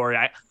of Glory.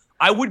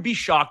 I would be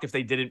shocked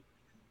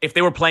if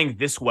they were playing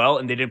this well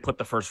and they didn't put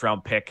the first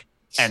round pick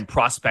and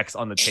prospects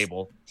on the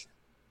table.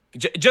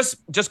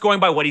 Just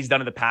going by what he's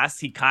done in the past,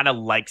 he kind of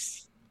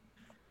likes.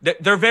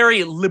 They're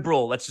very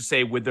liberal, let's just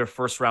say, with their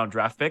first round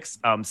draft picks.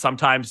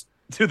 Sometimes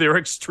to their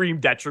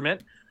extreme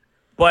detriment.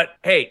 But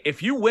hey,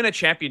 if you win a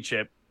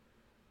championship,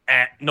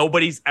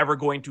 nobody's ever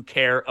going to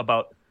care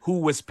about who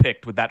was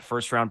picked with that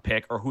first round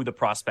pick or who the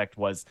prospect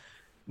was.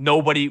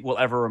 Nobody will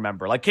ever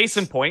remember. Like, case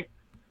in point,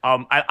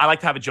 I like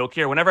to have a joke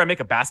here. Whenever I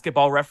make a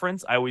basketball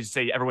reference, I always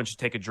say everyone should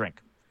take a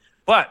drink.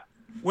 But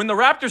when the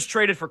Raptors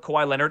traded for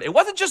Kawhi Leonard, it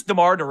wasn't just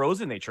DeMar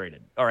DeRozan they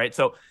traded. All right,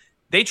 so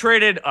they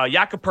traded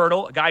Jakob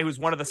Poeltl, a guy who's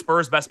one of the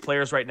Spurs' best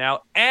players right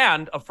now,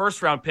 and a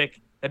first-round pick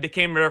that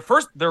became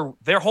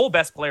their whole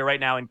best player right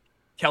now in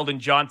Keldon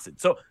Johnson.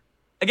 So,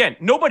 again,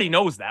 nobody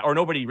knows that, or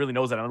nobody really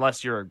knows that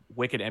unless you're a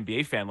wicked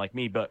NBA fan like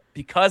me. But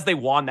because they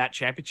won that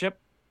championship,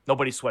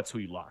 nobody sweats who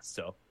you lost.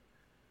 So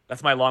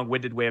that's my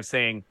long-winded way of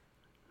saying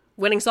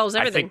winning solves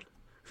everything.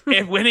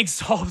 If winning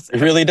solves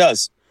everything. It really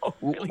does.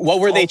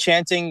 What were they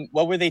chanting?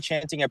 What were they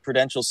chanting at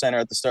Prudential Center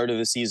at the start of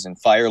the season?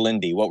 Fire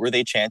Lindy. What were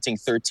they chanting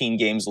 13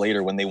 games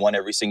later when they won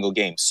every single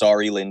game?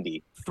 Sorry,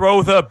 Lindy.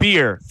 throw the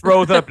beer,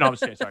 throw the. No, I'm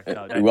just kidding. Sorry.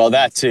 No, Well,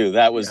 that too.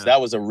 That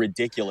was a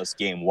ridiculous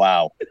game.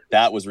 Wow,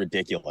 that was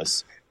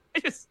ridiculous.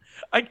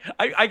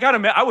 I gotta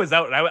admit, I was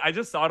out and I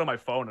just saw it on my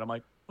phone and I'm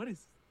like, what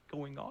is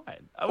going on?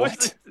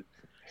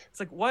 It's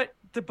like what?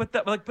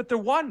 But they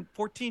won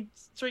 14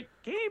 straight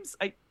games.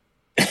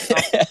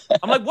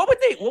 I'm like, what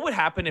would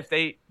happen if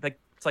they like?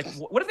 It's like,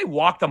 what if they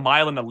walked a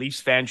mile in the Leafs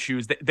fan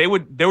shoes? There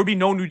would be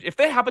no new. If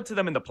that happened to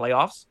them in the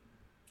playoffs,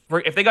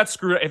 if they got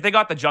screwed, if they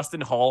got the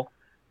Justin Hall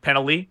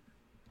penalty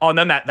on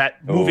them,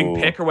 that moving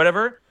pick or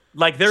whatever,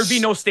 like there'd be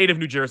no state of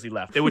New Jersey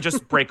left. It would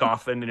just break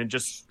off and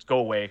just go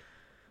away.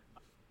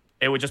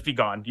 It would just be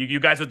gone. You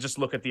guys would just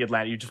look at the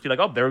Atlantic. You'd just be like,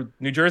 oh,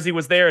 New Jersey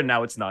was there, and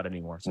now it's not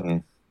anymore.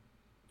 So,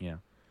 yeah.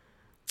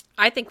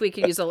 I think we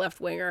could use a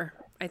left winger.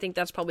 I think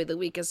that's probably the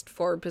weakest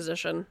forward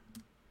position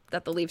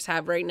that the Leafs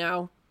have right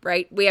now,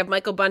 right? We have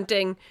Michael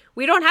Bunting.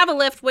 We don't have a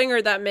left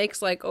winger that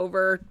makes like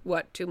over,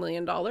 $2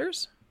 million?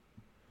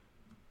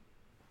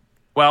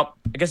 Well,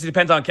 I guess it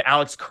depends on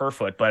Alex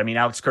Kerfoot, but I mean,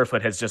 Alex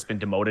Kerfoot has just been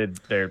demoted.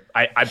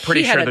 I'm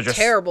pretty sure they're just... He had a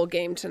terrible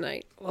game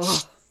tonight.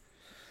 Ugh.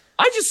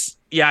 He's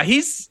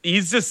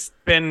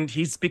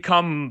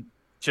become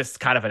just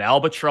kind of an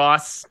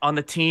albatross on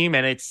the team.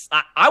 And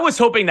I was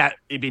hoping that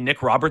it'd be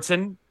Nick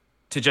Robertson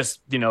to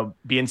just,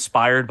 be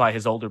inspired by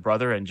his older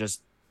brother and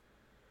just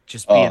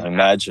be.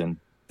 Imagine.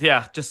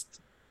 Yeah. It's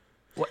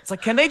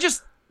like, can they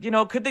just,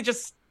 could they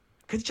just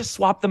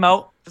swap them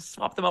out? Just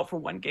swap them out for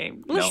one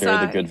game.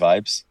 Share the good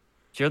vibes.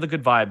 Share the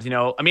good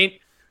vibes. I mean,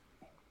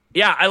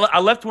 yeah,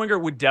 a left winger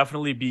would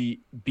definitely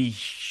be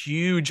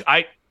huge.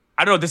 I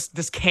don't know,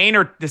 this Kane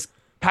or this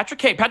Patrick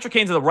Kane. Patrick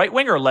Kane's the right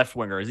winger or left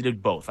winger? Is he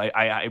did both?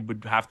 I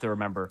would have to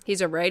remember.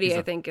 He's a righty,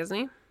 I think, isn't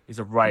he? He's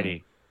a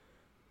righty.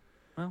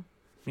 Well,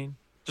 I mean,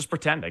 just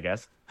pretend, I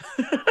guess.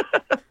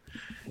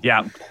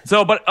 Yeah.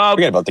 So, but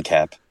forget about the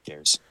cap. Who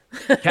cares?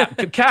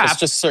 Cap.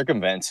 Just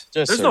circumvent.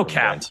 There's no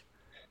cap.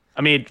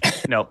 I mean,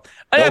 no.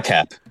 No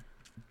cap.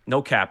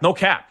 No cap. No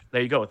cap.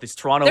 There you go. With this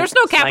Toronto. There's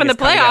no cap in the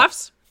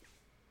playoffs,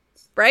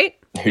 right?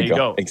 There you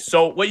go.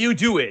 So what you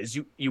do is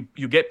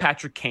you get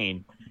Patrick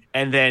Kane,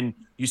 and then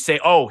you say,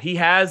 oh, he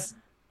has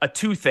a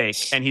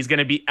toothache, and he's going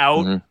to be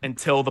out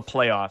until the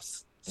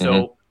playoffs.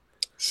 So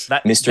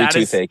that Mystery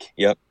toothache.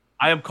 Yep.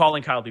 I am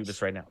calling Kyle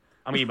Dubas right now.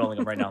 I'm emailing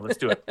him right now. Let's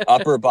do it.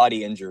 Upper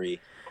body injury.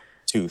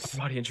 Tooth. Upper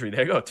body injury.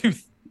 There you go.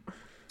 Tooth.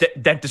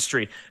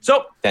 Dentistry.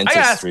 So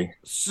dentistry.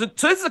 So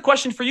this is a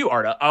question for you,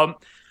 Arda.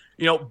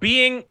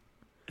 Being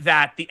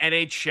that the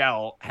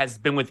NHL has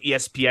been with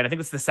ESPN, I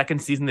think it's the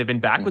second season they've been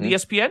back with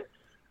ESPN.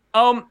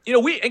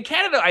 We in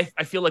Canada,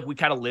 I feel like we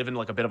kind of live in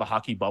like a bit of a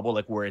hockey bubble,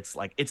 like where it's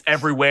like it's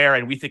everywhere,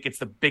 and we think it's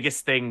the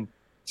biggest thing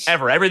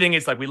ever. Everything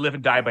is like we live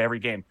and die by every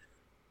game.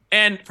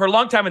 And for a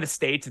long time in the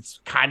States, it's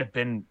kind of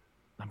been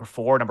number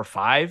 4, number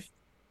 5.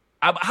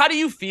 How do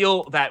you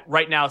feel that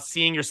right now,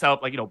 seeing yourself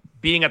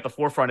being at the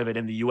forefront of it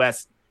in the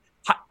U.S.?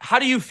 How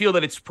do you feel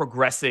that it's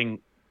progressing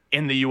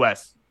in the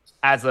U.S.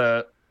 as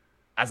a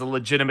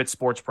legitimate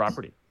sports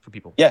property for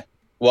people? Yeah.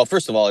 Well,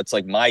 first of all, it's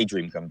like my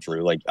dream come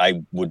true. Like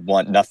I would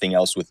want nothing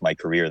else with my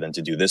career than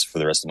to do this for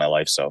the rest of my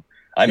life. So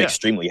I'm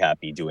extremely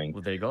happy doing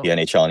the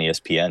NHL and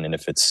ESPN. And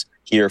if it's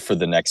here for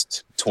the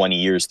next 20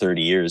 years,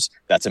 30 years,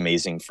 that's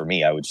amazing for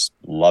me. I would just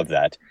love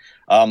that.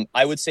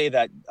 I would say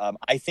that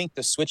I think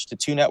the switch to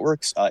 2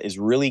 networks is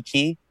really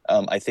key.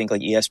 I think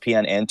like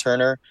ESPN and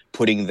Turner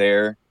putting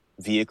their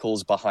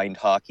vehicles behind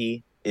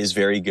hockey is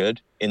very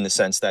good in the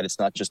sense that it's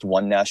not just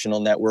one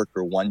national network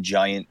or one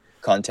giant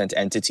content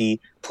entity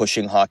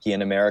pushing hockey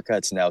in America.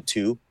 It's now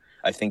 2.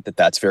 I think that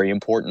that's very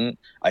important.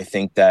 I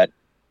think that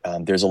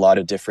there's a lot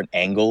of different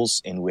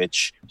angles in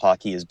which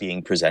hockey is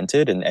being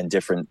presented and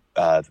different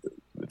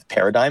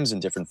paradigms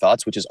and different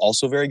thoughts, which is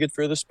also very good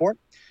for the sport.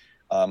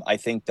 I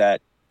think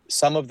that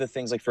some of the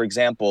things, like, for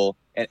example,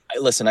 and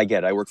listen,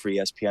 I work for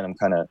ESPN. I'm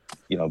kind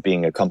of,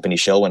 being a company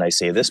show when I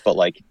say this, but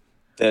like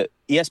the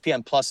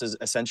ESPN Plus has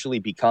essentially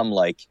become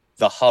like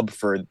the hub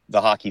for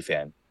the hockey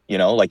fan.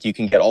 Like you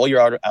can get all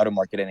your out of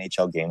market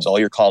NHL games, all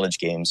your college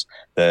games,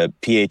 the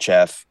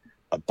PHF,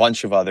 a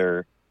bunch of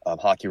other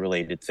hockey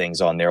related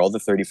things on there, all the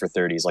 30 for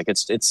 30s. Like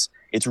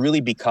it's really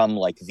become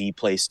like the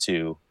place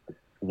to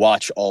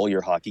watch all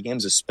your hockey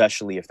games,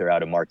 especially if they're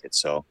out of market.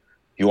 So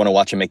if you want to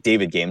watch a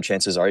McDavid game,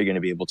 chances are you're going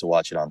to be able to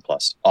watch it on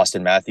Plus.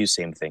 Austin Matthews,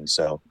 same thing.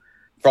 So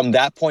from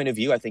that point of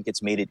view, I think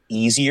it's made it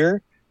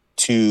easier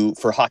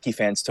for hockey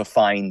fans to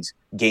find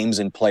games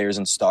and players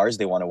and stars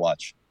they want to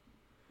watch.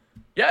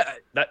 Yeah,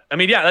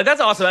 that's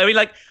awesome. I mean,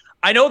 like,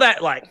 I know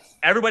that like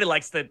everybody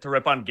likes to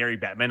rip on Gary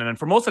Bettman, and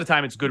for most of the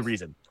time, it's good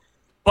reason.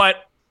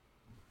 But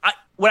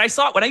when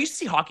I used to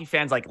see hockey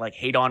fans like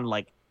hate on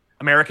like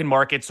American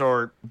markets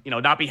or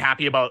not be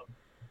happy about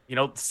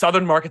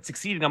Southern markets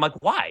succeeding, I'm like,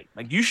 why?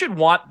 Like, you should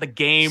want the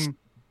game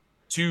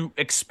to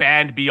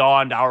expand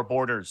beyond our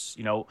borders.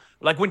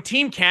 Like when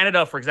Team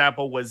Canada, for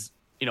example, was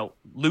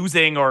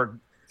losing or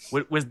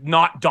was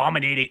not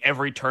dominating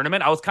every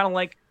tournament, I was kind of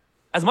like,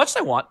 as much as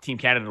I want Team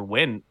Canada to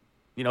win,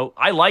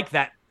 I like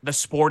that the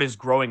sport is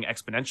growing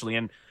exponentially,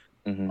 and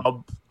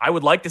I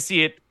would like to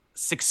see it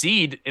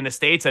succeed in the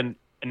States. And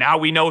now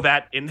we know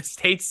that in the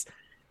States,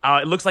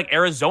 it looks like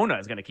Arizona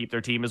is going to keep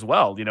their team as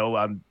well.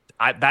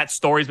 That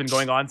story's been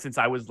going on since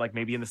I was like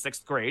maybe in the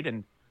 6th grade,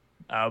 and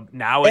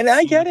now. And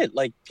I get it.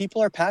 Like,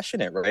 people are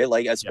passionate, right?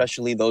 Like,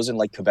 especially those in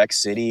like Quebec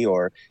City,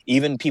 or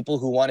even people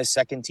who want a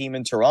second team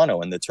in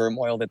Toronto, and the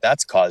turmoil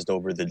that's caused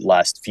over the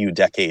last few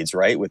decades,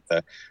 right? With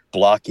the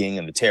blocking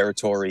and the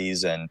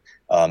territories, and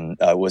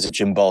was it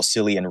Jim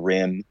Balsillian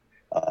Rim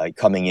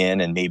coming in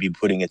and maybe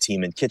putting a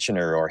team in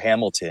Kitchener or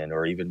Hamilton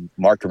or even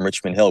Markham,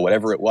 Richmond Hill,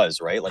 whatever it was,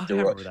 right? Like,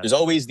 there's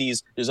always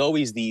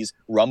these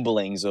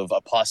rumblings of a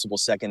possible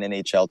second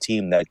NHL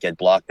team that get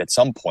blocked at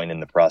some point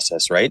in the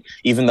process, right?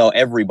 Even though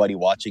everybody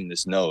watching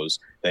this knows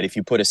that if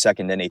you put a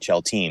second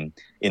NHL team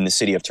in the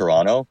city of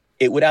Toronto,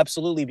 it would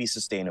absolutely be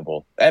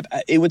sustainable.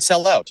 It would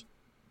sell out.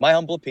 My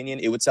humble opinion,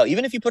 it would sell.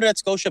 Even if you put it at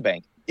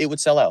Scotiabank, it would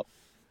sell out.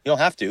 You don't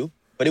have to,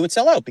 but it would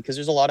sell out because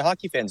there's a lot of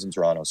hockey fans in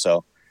Toronto.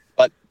 So,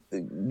 but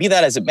be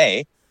that as it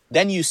may,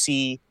 then you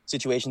see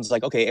situations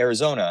like, okay,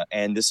 Arizona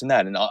and this and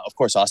that. And of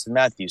course, Austin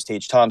Matthews,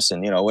 Tage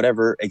Thompson,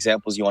 whatever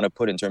examples you want to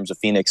put in terms of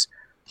Phoenix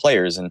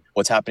players and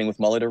what's happening with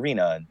Mullet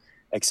Arena and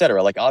et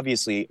cetera. Like,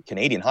 obviously,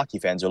 Canadian hockey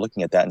fans are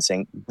looking at that and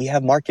saying, we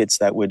have markets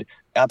that would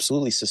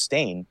absolutely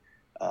sustain.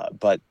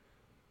 But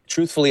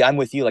truthfully, I'm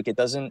with you. Like,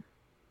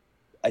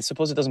 I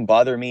suppose it doesn't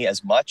bother me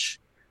as much.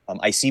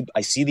 I see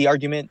the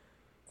argument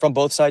from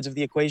both sides of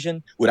the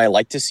equation. Would I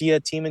like to see a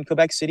team in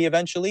Quebec City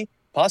eventually?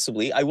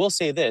 Possibly. I will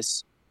say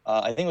this.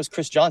 I think it was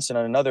Chris Johnson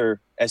on another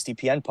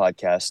SDPN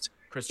podcast.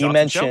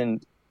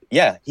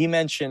 He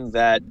mentioned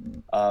that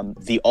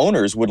the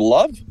owners would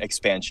love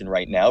expansion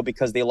right now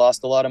because they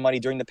lost a lot of money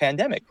during the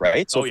pandemic,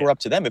 right? So if we're up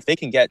to them, if they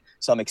can get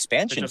some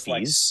expansion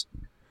fees,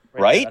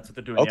 right? That's what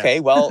they're doing,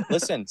 okay, well,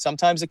 listen,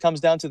 sometimes it comes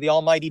down to the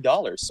almighty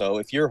dollar. So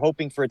if you're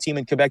hoping for a team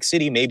in Quebec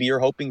City, maybe you're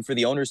hoping for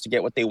the owners to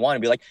get what they want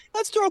and be like,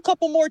 let's throw a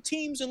couple more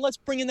teams and let's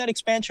bring in that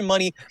expansion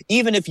money.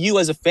 Even if you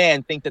as a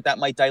fan think that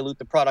might dilute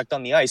the product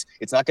on the ice,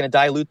 it's not going to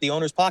dilute the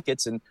owners'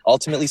 pockets. And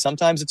ultimately,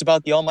 sometimes it's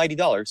about the almighty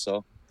dollar.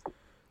 So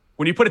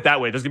when you put it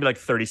that way, there's going to be like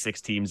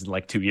 36 teams in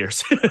like 2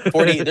 years.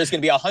 40. There's going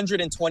to be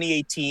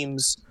 128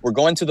 teams. We're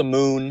going to the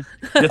moon.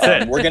 That's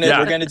it. We're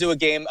gonna do a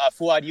game.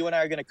 Fuad, you and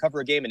I are going to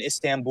cover a game in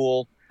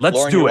Istanbul. Let's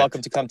Lauren, do you're it.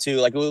 welcome to come too.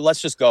 Like, let's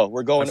just go.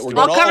 We're going.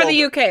 I'll cover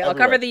the UK. I'll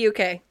cover the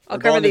UK. I'll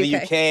cover the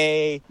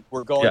UK.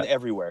 We're going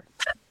everywhere.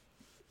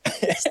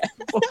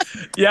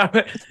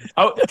 Yeah,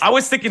 I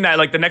was thinking that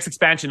like the next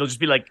expansion will just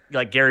be like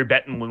Gary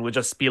Bettman would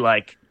just be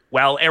like,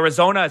 well,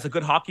 Arizona is a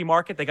good hockey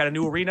market. They got a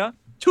new arena.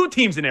 2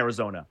 teams in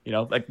Arizona.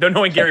 Like, they're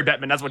knowing Gary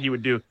Bettman. That's what he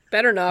would do.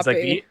 Better not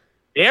be.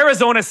 The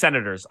Arizona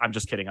Senators. I'm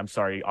just kidding. I'm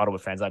sorry, Ottawa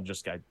fans.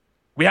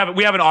 We have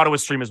an Ottawa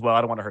stream as well.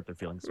 I don't want to hurt their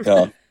feelings.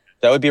 No,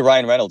 that would be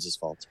Ryan Reynolds'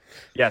 fault.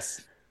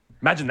 Yes.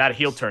 Imagine that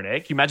heel turn, eh?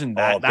 Can you imagine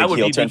that? That would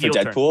heel be turn the heel for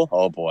Deadpool. Turn.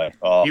 Oh boy.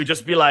 Oh. You would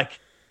just be like,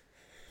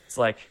 it's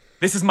like,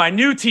 this is my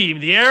new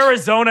team, the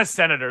Arizona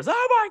Senators.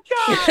 Oh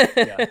my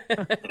god!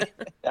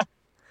 Yeah.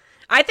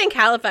 I think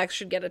Halifax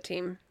should get a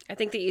team. I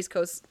think the East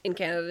Coast in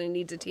Canada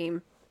needs a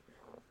team.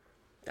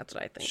 That's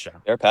what I think.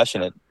 They're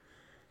passionate.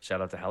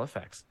 Shout out to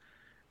Halifax.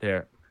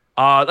 There.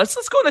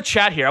 Let's go in the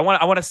chat here. I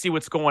want to see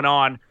what's going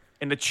on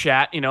in the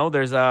chat.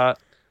 There's I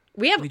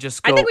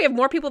think we have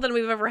more people than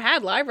we've ever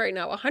had live right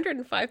now.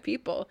 105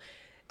 people.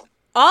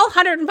 All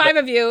 105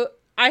 of you.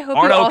 I hope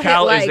Arno you all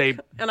Cal hit like, is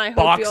a and I hope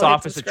box you all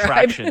office hit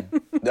subscribe.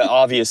 attraction.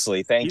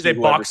 Obviously, thank He's you. a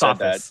Whoever box said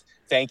office.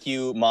 That. Thank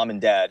you, Mom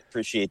and Dad.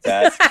 Appreciate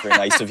that. Very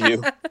nice of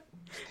you.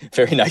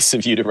 Very nice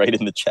of you to write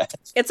in the chat.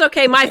 It's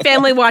okay. My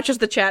family watches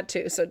the chat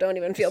too, so don't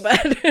even feel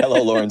bad.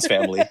 Hello, Lauren's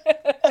family.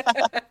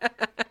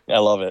 I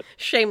love it.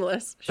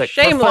 Shameless. Like,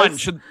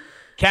 Shameless. For fun,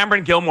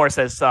 Cameron Gilmore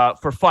says,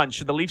 for fun,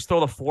 should the Leafs throw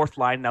the 4th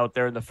line out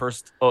there in the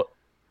first,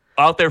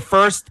 out there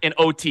first in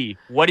OT?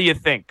 What do you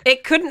think?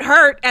 It couldn't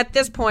hurt at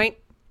this point.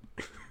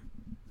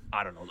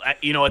 I don't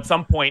know. At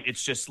some point,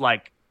 it's just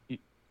like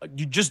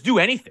you just do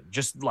anything.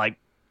 Just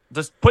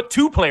put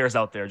 2 players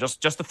out there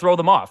just to throw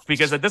them off,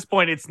 because at this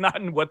point, it's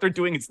not what they're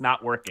doing. It's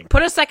not working.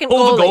 Put a second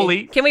Pull goalie. the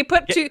goalie. Can we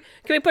put 2?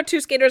 Can we put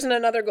 2 skaters and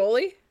another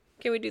goalie?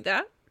 Can we do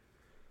that?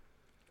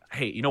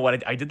 Hey, you know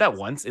what? I did that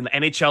once in the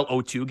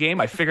NHL 02 game.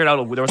 I figured out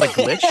there was a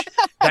glitch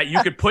that you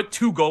could put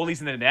 2 goalies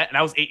in the net, and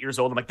I was 8 years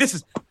old. I'm like, this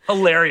is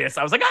hilarious.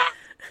 I was like, ah!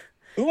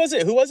 Who was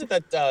it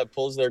that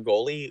pulls their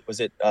goalie? Was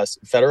it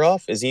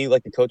Fedorov? Is he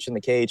like the coach in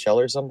the KHL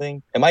or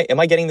something? Am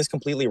I getting this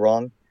completely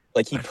wrong?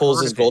 Like, he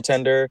pulls his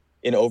goaltender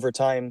in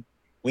overtime.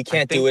 We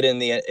can't do it in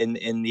the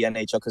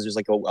NHL because there's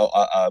like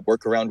a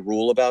workaround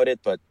rule about it,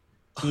 but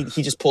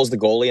he just pulls the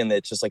goalie and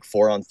it's just like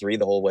 4-on-3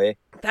 the whole way.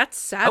 That's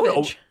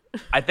savage.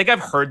 I think I've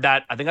heard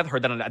that. I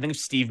think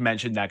Steve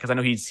mentioned that because I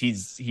know he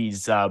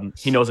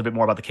knows a bit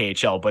more about the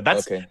KHL. But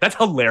that's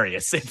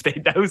hilarious. If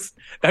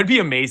that'd be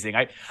amazing.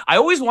 I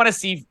always want to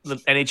see the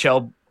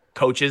NHL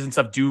coaches and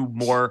stuff do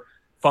more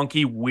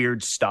funky,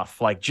 weird stuff.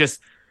 Like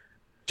just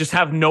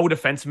have no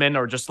defensemen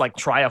or just like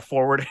try a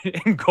forward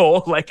in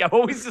goal. Like I've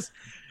always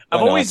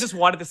just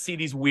wanted to see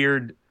these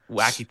weird,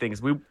 wacky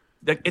things.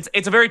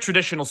 It's a very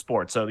traditional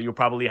sport, so you'll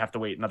probably have to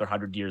wait another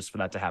 100 years for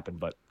that to happen.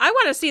 But I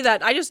want to see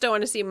that. I just don't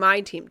want to see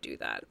my team do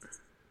that.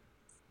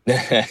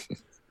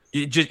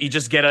 You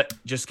just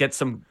get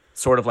some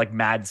sort of like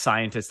mad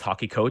scientist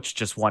hockey coach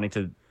just wanting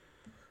to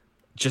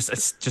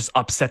just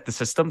upset the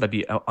system. That'd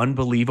be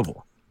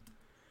unbelievable.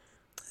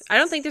 I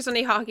don't think there's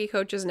any hockey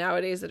coaches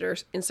nowadays that are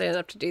insane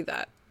enough to do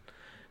that.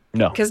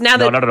 No, because now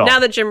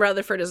that Jim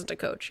Rutherford isn't a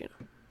coach,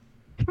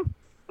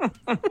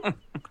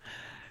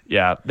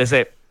 Yeah, they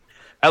say,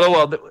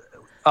 LOL.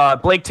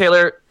 Blake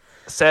Taylor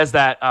says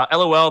that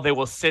LOL, they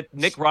will sit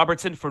Nick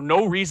Robertson for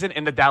no reason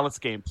in the Dallas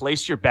game.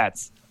 Place your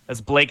bets. That's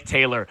Blake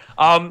Taylor.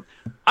 I'm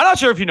not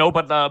sure if you know,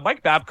 but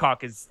Mike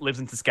Babcock lives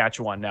in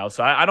Saskatchewan now,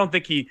 so I don't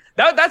think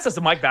that's just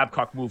a Mike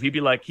Babcock move. He'd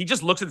be like, he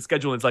just looks at the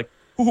schedule and it's like,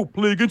 oh,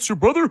 play against your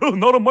brother?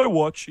 Not on my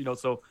watch,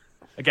 So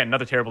again,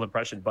 another terrible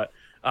impression, but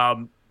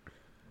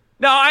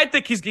no, I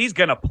think he's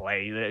gonna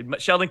play.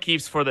 Sheldon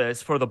Keefe's for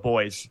the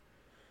boys,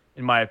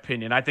 in my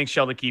opinion. I think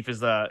Sheldon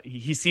Keefe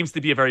he seems to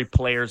be a very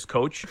players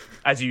coach,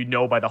 as you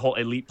know by the whole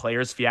elite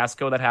players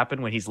fiasco that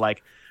happened when he's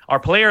like, our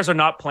players are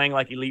not playing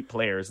like elite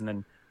players, and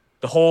then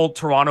the whole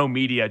Toronto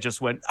media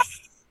just went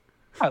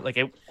like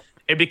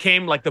it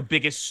became like the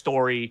biggest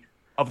story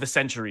of the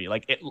century.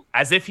 Like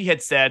as if he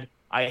had said,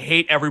 I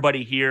hate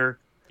everybody here.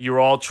 You're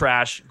all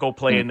trash. Go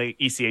play in the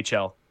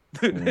ECHL.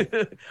 I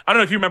don't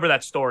know if you remember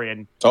that story.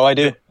 And I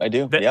do.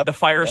 The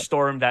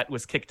firestorm that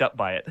was kicked up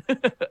by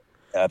it.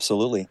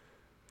 Absolutely.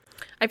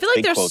 I feel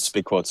like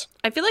big quotes.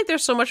 I feel like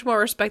there's so much more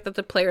respect that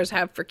the players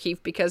have for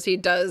Keefe because he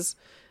does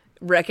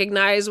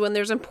recognize when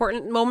there's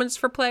important moments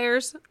for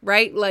players,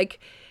 right? Like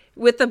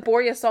with the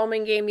Borja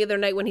Salming game the other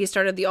night when he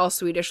started the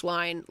all-Swedish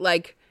line,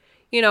 like,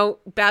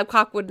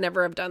 Babcock would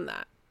never have done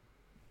that.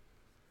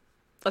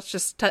 Let's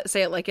just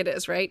say it like it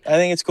is, right? I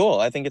think it's cool.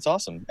 I think it's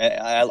awesome.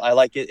 I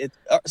like it.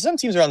 Some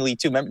teams are on the league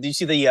too. Remember, did you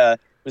see the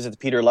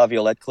Peter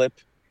Laviolette clip?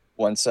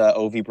 Once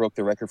Ovi broke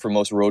the record for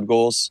most road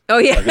goals. Oh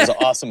yeah, there's an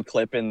awesome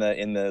clip in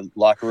the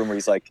locker room where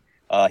he's like,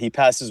 he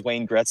passes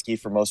Wayne Gretzky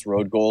for most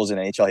road goals in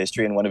NHL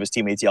history, and one of his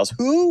teammates yells,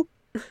 "Who?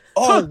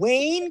 Oh,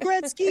 Wayne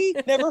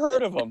Gretzky? Never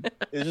heard of him."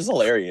 It's just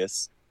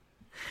hilarious.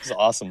 It's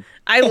awesome.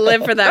 I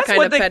live for that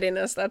kind of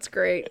pettiness. That's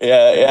great.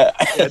 Yeah.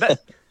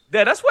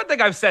 That's one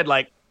thing I've said.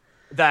 Like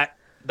that.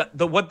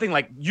 The one thing,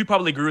 like you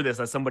probably agree with this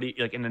as somebody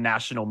like in the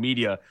national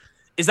media,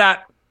 is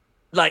that.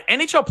 Like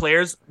NHL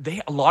players,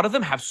 a lot of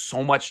them have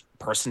so much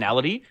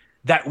personality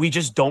that we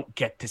just don't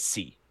get to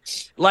see.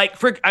 Like,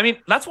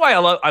 that's why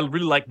I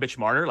really like Mitch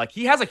Marner. Like,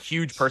 he has a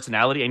huge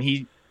personality, and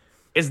he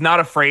is not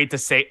afraid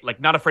to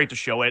not afraid to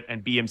show it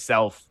and be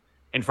himself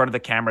in front of the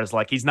cameras.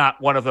 Like, he's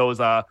not one of those,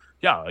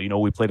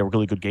 we played a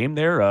really good game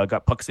there,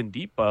 got pucks in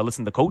deep,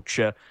 listen to the coach.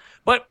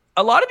 But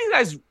a lot of these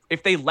guys,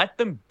 if they let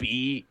them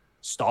be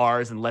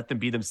stars and let them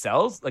be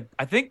themselves, like,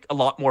 I think a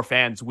lot more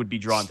fans would be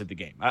drawn to the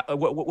game.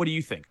 What do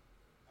you think?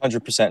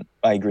 100%.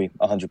 I agree.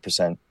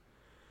 100%.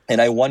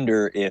 And I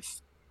wonder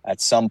if at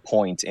some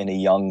point in a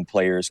young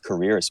player's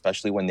career,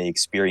 especially when they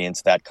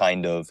experience that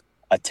kind of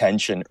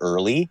attention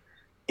early,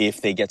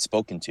 if they get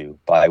spoken to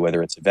by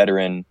whether it's a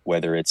veteran,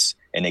 whether it's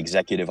an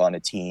executive on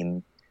a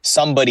team,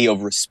 somebody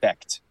of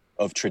respect,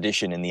 of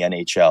tradition in the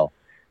NHL,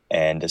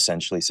 and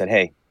essentially said,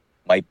 hey,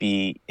 might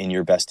be in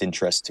your best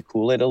interest to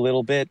cool it a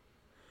little bit.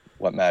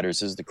 What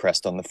matters is the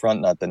crest on the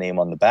front, not the name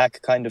on the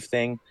back kind of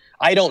thing.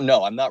 I don't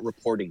know. I'm not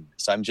reporting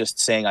this. I'm just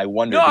saying I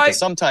wonder because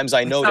sometimes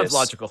I notice. Sounds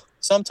logical.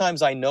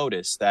 Sometimes I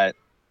notice that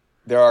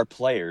there are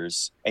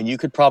players, and you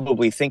could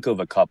probably think of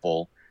a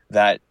couple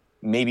that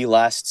maybe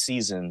last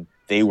season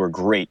they were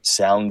great.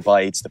 Sound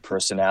bites, the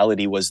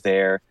personality was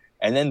there.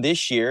 And then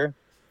this year,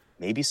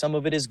 maybe some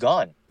of it is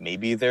gone.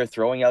 Maybe they're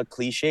throwing out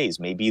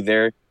cliches. Maybe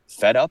they're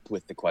fed up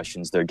with the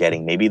questions they're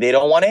getting. Maybe they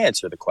don't want to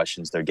answer the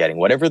questions they're getting.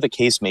 Whatever the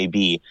case may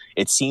be,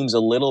 it seems a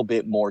little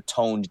bit more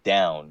toned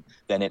down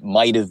than it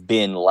might have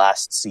been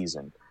last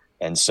season.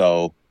 And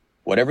so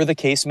whatever the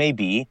case may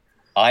be,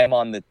 I'm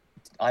on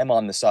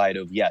the side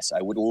of, yes,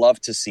 I would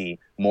love to see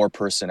more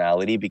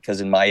personality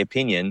because in my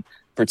opinion,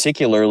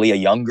 particularly a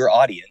younger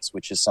audience,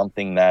 which is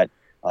something that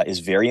is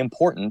very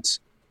important.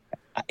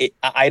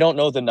 I don't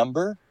know the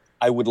number.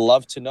 I would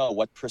love to know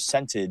what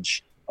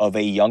percentage of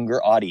a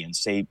younger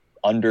audience, say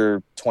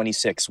under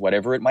 26,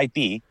 whatever it might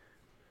be,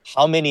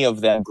 how many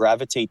of them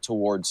gravitate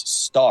towards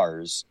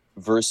stars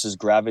versus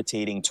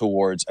gravitating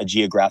towards a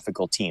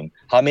geographical team?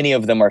 How many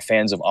of them are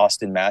fans of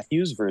Austin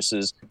Matthews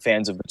versus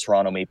fans of the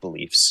Toronto Maple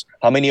Leafs?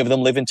 How many of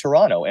them live in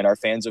Toronto and are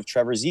fans of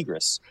Trevor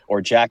Zegras or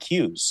Jack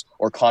Hughes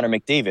or Connor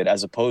McDavid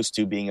as opposed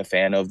to being a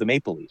fan of the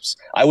Maple Leafs?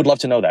 I would love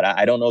to know that.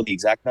 I don't know the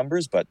exact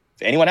numbers, but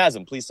if anyone has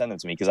them, please send them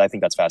to me because I think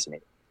that's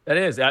fascinating. That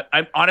is.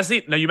 I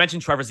honestly, now you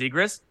mentioned Trevor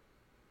Zegras.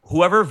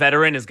 Whoever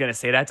veteran is going to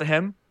say that to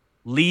him,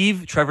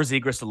 leave Trevor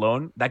Zegras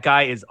alone. That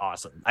guy is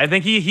awesome. I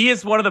think he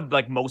is one of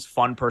the most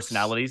fun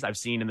personalities I've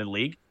seen in the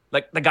league.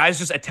 Like the guy's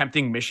just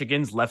attempting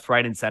Michigan's left,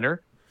 right, and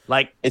center.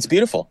 Like it's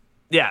beautiful.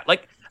 Yeah,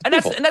 like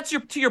that's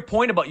to your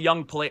point about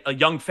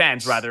young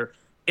fans rather,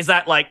 is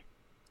that like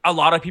a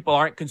lot of people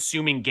aren't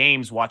consuming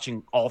games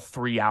watching all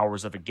 3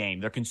 hours of a game.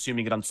 They're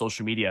consuming it on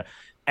social media.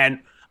 And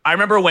I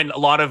remember when a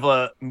lot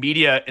of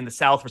media in the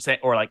South were saying,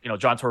 or like,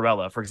 John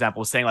Tortorella, for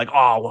example, was saying like,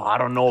 oh, well, I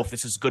don't know if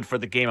this is good for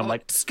the game. I'm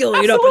like, skill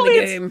it up in the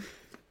game.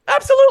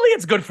 Absolutely,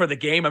 it's good for the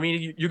game. I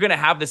mean, you're going to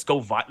have these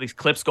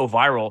clips go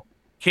viral.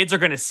 Kids are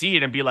going to see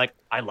it and be like,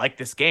 I like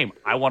this game.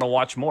 I want to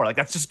watch more. Like,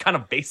 that's just kind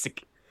of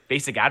basic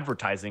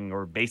advertising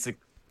or basic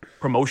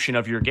promotion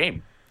of your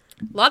game.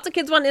 Lots of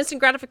kids want instant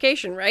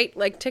gratification, right?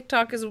 Like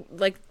TikTok is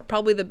like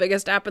probably the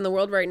biggest app in the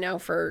world right now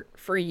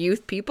for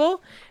youth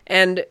people.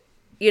 And,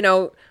 you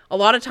know, a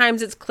lot of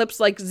times it's clips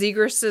like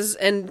Zegras'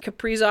 and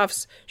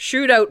Kaprizov's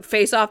shootout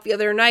face-off the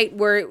other night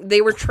where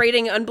they were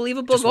trading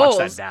unbelievable goals.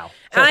 Watch that now.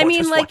 And I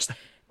mean, like,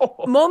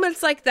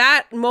 moments like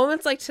that,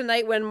 moments like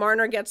tonight when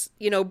Marner gets,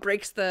 you know,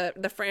 breaks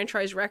the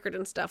franchise record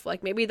and stuff,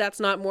 like maybe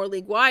that's not more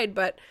league-wide,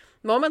 but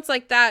moments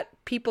like that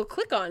people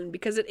click on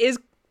because it is,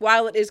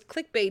 while it is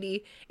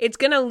clickbaity, it's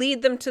going to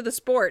lead them to the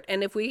sport.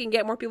 And if we can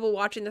get more people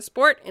watching the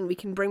sport and we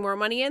can bring more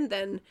money in,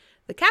 then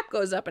the cap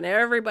goes up and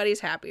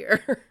everybody's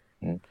happier.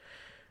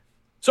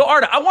 So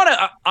Arda, I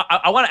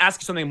want to ask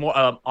you something more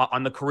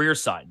on the career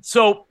side.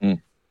 So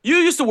you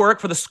used to work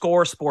for the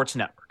Score Sports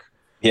Network.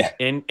 Yeah.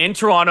 In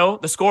Toronto,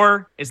 the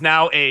Score is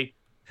now a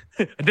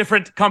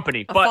different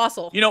company. A but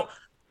fossil. You know,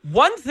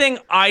 one thing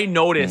I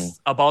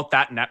noticed about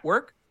that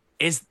network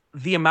is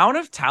the amount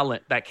of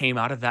talent that came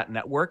out of that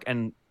network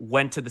and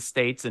went to the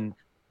States and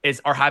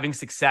are having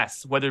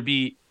success, whether it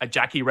be a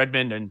Jackie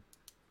Redmond and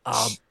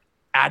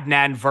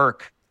Adnan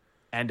Virk.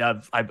 And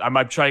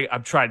I'm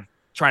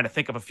trying to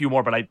think of a few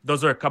more, but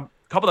those are a couple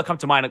that come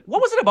to mind. Like,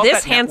 what was it about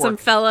this that handsome network?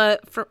 fella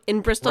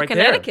in Bristol, Right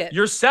Connecticut? there.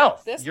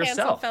 Yourself.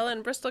 Handsome fella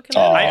in Bristol,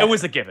 Connecticut. It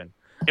was a given.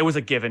 It was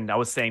a given. I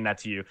was saying that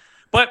to you.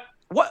 But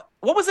what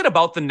was it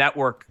about the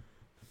network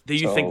that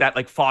you think that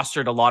like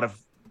fostered a lot of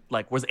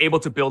like was able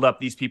to build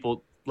up these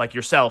people like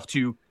yourself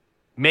to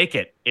make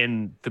it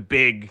in the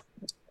big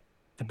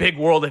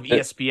world of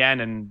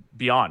ESPN and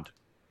beyond?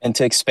 And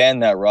to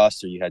expand that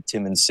roster, you had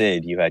Tim and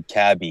Sid, you had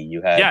Cabby,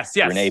 you had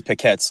Renee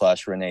Paquette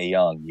 / Renee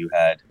Young, you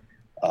had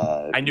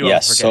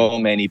so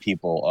many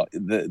people.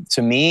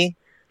 To me,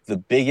 the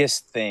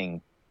biggest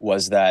thing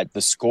was that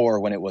the Score,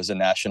 when it was a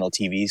national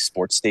TV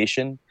sports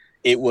station,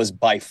 it was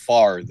by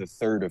far the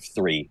third of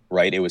three,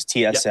 right? It was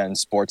TSN,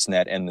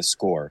 Sportsnet, and the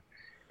Score.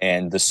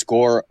 And the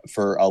Score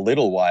for a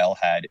little while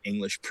had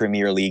English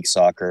Premier League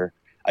soccer.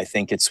 I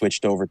think it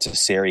switched over to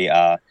Serie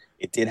A.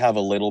 It did have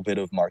a little bit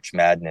of March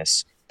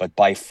Madness, but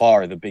by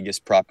far the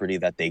biggest property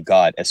that they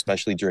got,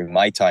 especially during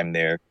my time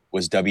there,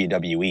 was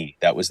WWE.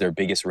 That was their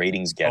biggest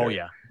ratings getter. Oh,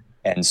 yeah.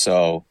 And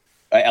so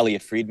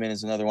Elliot Friedman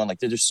is another one. Like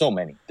there's so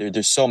many.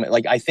 There's so many.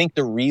 Like I think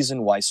the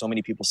reason why so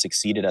many people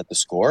succeeded at the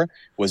Score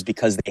was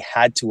because they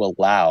had to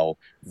allow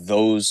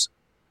those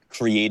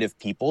creative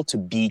people to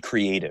be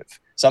creative.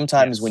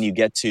 Sometimes when you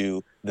get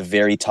to the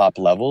very top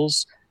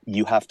levels,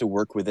 you have to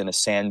work within a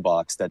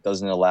sandbox that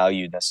doesn't allow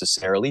you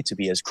necessarily to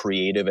be as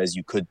creative as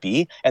you could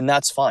be. And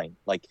that's fine.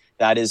 Like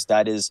that is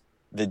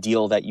the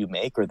deal that you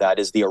make, or that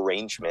is the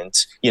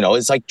arrangement. You know,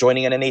 it's like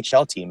joining an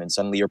NHL team and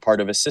suddenly you're part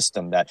of a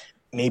system that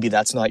maybe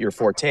that's not your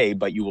forte,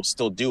 but you will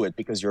still do it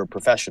because you're a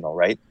professional,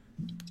 right?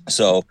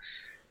 So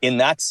in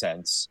that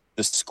sense,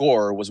 the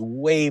Score was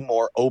way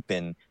more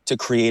open to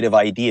creative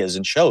ideas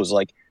and shows.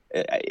 Like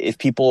if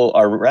people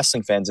are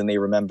wrestling fans and they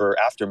remember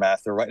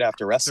Aftermath or right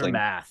after wrestling,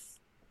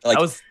 like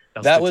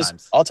that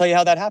was I'll tell you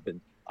how that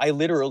happened. I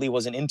literally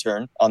was an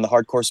intern on the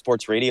Hardcore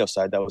Sports Radio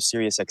side. That was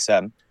Sirius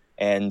XM.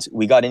 And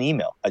we got an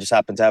email. I just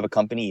happened to have a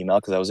company email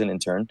because I was an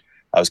intern.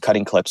 I was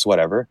cutting clips,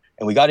 whatever.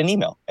 And we got an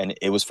email. And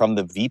it was from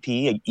the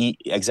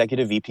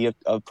executive VP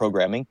of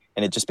programming.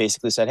 And it just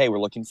basically said, hey, we're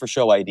looking for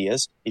show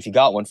ideas. If you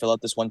got one, fill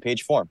out this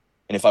one-page form.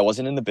 And if I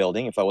wasn't in the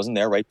building, if I wasn't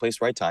there, right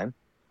place, right time,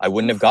 I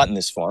wouldn't have gotten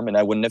this form. And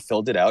I wouldn't have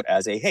filled it out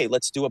as a, hey,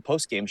 let's do a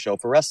post-game show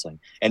for wrestling.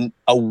 And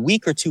a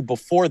week or two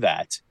before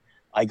that,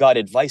 I got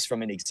advice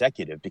from an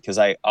executive because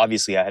I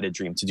had a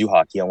dream to do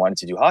hockey. I wanted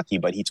to do hockey.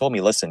 But he told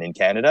me, listen, in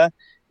Canada,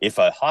 if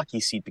a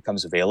hockey seat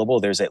becomes available,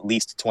 there's at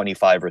least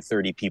 25 or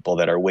 30 people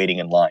that are waiting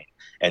in line.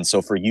 And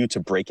so for you to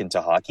break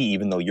into hockey,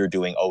 even though you're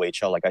doing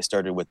OHL, like I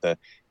started with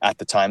at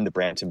the time, the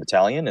Brampton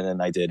Battalion, and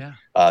then I did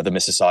the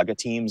Mississauga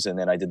teams, and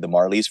then I did the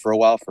Marlies for a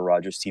while for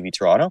Rogers TV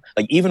Toronto.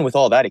 Like even with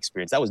all that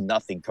experience, that was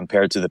nothing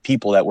compared to the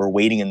people that were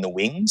waiting in the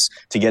wings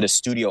to get a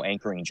studio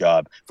anchoring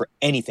job for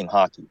anything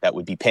hockey that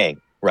would be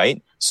paying,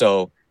 right?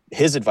 So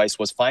his advice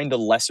was find a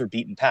lesser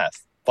beaten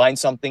path. Find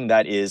something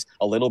that is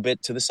a little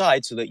bit to the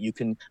side so that you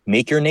can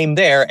make your name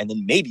there, and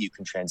then maybe you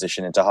can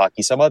transition into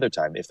hockey some other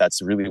time if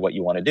that's really what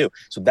you want to do.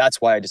 So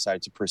that's why I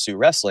decided to pursue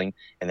wrestling.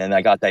 And then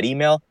I got that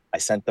email. I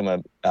sent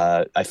them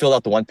I filled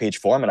out the one-page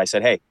form and I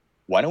said, hey,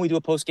 why don't we do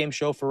a post-game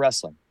show for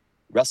wrestling?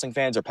 Wrestling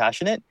fans are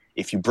passionate.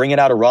 If you bring it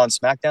out of Raw and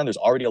SmackDown, there's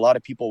already a lot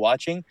of people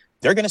watching.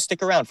 They're going to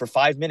stick around for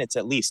 5 minutes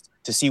at least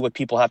to see what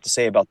people have to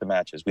say about the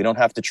matches. We don't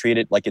have to treat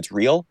it like it's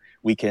real.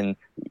 We can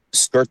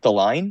skirt the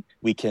line.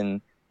 We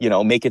can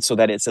make it so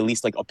that it's at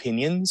least like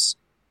opinions.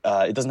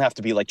 It doesn't have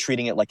to be like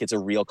treating it like it's a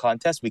real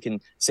contest. We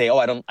can say, oh,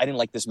 I didn't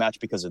like this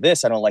match because of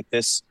this. I don't like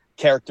this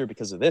character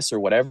because of this or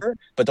whatever,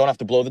 but don't have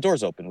to blow the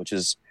doors open, which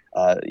is,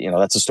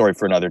 that's a story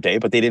for another day,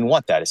 but they didn't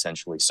want that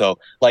essentially. So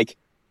like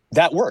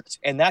that worked.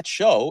 And that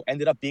show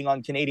ended up being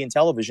on Canadian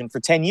television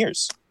for 10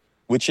 years,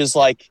 which is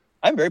like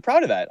I'm very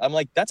proud of that. I'm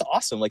like, that's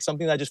awesome. Like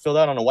something that I just filled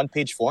out on a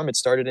 1-page form. It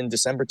started in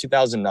December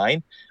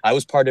 2009. I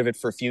was part of it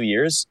for a few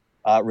years.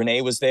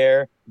 Renee was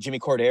there. Jimmy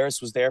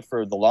Corderas was there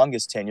for the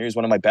longest tenure. He's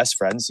one of my best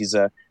friends. He's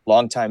a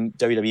longtime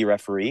WWE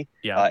referee.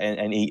 Yeah.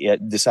 And he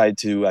decided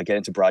to get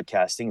into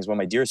broadcasting. He's one of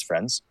my dearest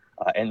friends.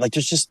 And like,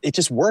 it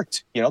just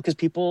worked, because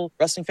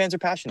wrestling fans are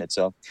passionate.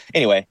 So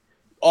anyway,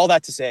 all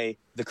that to say,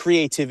 the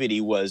creativity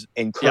was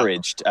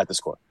encouraged at the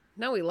score.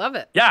 No, we love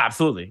it. Yeah,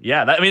 absolutely.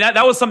 Yeah.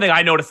 That was something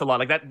I noticed a lot.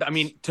 Like that. I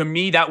mean, to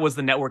me, that was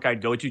the network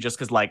I'd go to just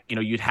because like,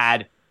 you'd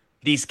had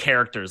these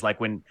characters. Like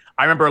when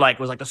I remember like, it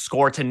was like the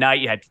score tonight,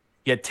 you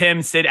had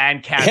Tim, Sid,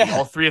 and Cabby,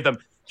 all three of them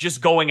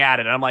just going at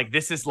it. And I'm like,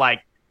 this is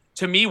like,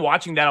 to me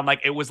watching that, I'm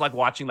like, it was like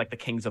watching like the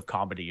Kings of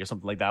Comedy or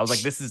something like that. I was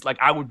like, this is like,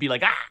 I would be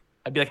like,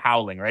 I'd be like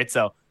howling. Right.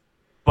 So,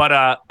 but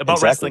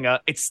about wrestling,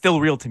 it's still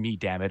real to me.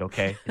 Damn it.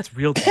 Okay. It's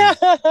real to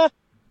me.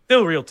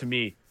 Still real to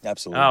me.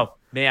 Absolutely. Oh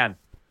man.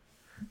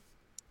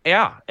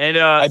 Yeah. And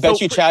I bet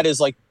you Chad is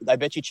like,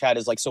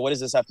 so what does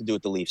this have to do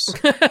with the Leafs?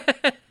 They're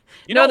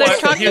what?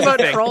 talking Here's the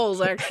about thing.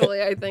 trolls,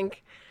 actually, I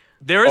think.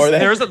 I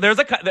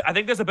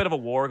think there's a bit of a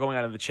war going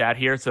on in the chat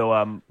here.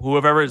 So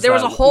whoever is there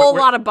was a whole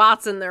lot of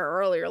bots in there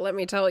earlier, let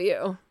me tell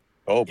you.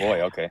 Oh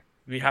boy, okay.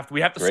 We have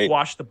to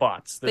squash the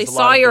bots. They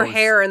saw your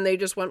hair and they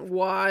just went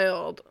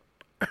wild.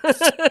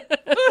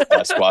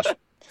 Squash.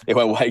 They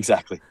went wild,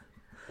 exactly.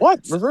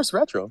 What? Reverse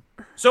retro.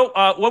 So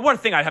one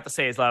thing I have to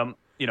say is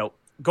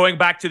going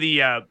back to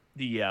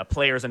the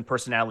players and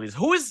personalities,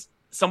 who is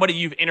somebody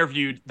you've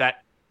interviewed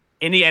that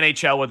in the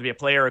NHL, whether it be a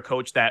player or a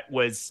coach, that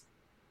was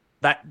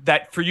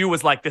that for you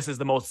was like, this is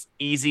the most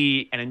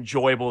easy and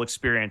enjoyable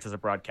experience as a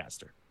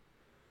broadcaster?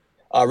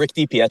 Rick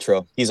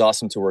DiPietro. He's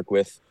awesome to work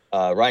with.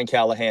 Ryan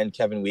Callahan,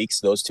 Kevin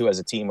Weeks, those two as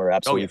a team are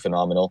absolutely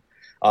phenomenal.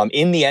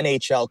 In the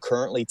NHL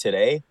currently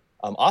today,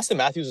 Austin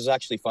Matthews was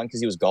actually fun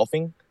because he was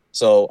golfing.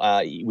 So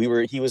he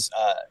was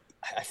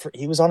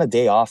on a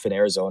day off in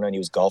Arizona and he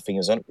was golfing. He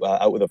was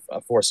out with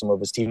a foursome of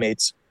his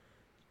teammates.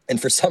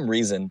 And for some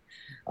reason,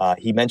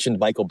 he mentioned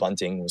Michael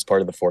Bunting was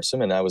part of the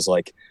foursome. And I was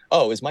like,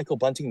 oh, is Michael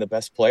Bunting the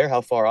best player?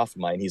 How far off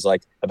am I? And he's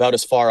like, about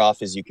as far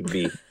off as you can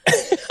be.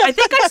 I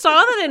think I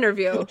saw that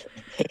interview.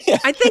 Yeah.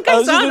 I think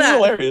I saw that. This is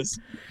hilarious.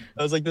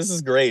 I was like, this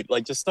is great.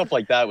 Like, just stuff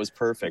like that was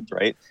perfect,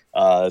 right?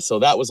 So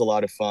that was a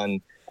lot of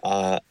fun.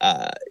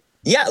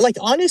 Yeah, like,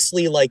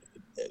 honestly, like,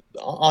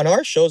 on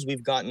our shows,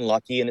 we've gotten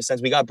lucky in a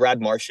sense. We got Brad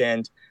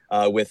Marchand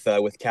with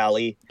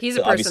Cali. He's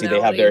so a obviously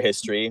they have their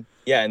history.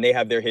 Yeah, and they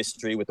have their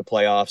history with the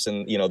playoffs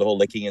and, the whole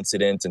licking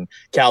incident. And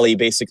Cali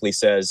basically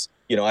says,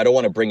 I don't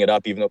want to bring it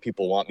up, even though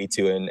people want me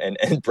to.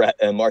 And Brad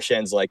and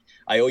Marchand's like,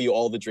 I owe you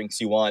all the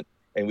drinks you want.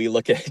 And we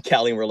look at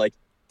Cali and we're like,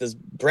 does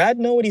Brad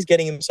know what he's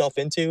getting himself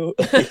into?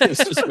 It was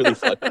just really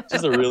fun.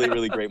 Just a really,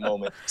 really great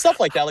moment. Stuff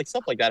like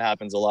that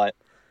happens a lot.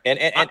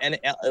 And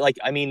like,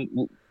 I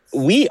mean,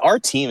 our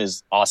team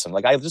is awesome.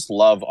 Like, I just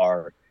love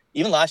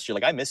even last year,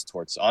 like, I missed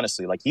Torts,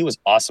 honestly. Like, he was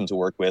awesome to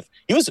work with.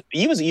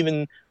 He was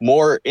even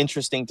more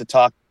interesting to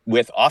talk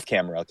with off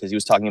camera because he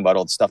was talking about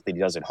all the stuff that he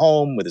does at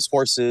home with his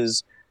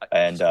horses.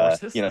 And,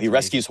 he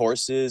rescues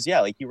horses.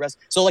 Yeah, like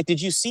So, like,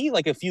 did you see,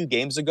 like, a few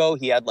games ago,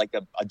 he had, like,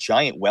 a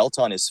giant welt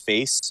on his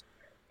face.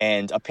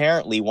 And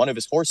apparently one of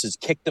his horses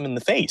kicked him in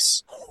the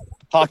face.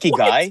 Hockey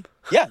guy.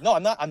 Yeah, no,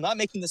 I'm not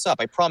making this up.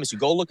 I promise you.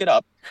 Go look it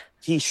up.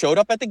 He showed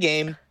up at the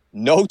game,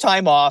 no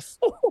time off,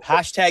 #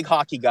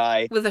 hockey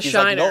guy. With a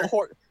shiner.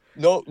 Like,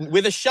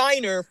 with a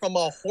shiner from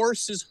a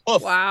horse's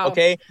hoof. Wow.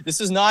 Okay? This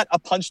is not a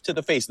punch to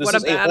the face. This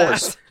is a badass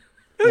horse.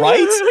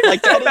 Right?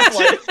 Like, that is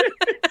like...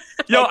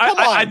 Yo,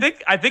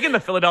 like, I think in the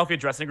Philadelphia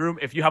dressing room,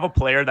 if you have a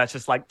player that's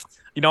just like,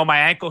 my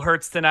ankle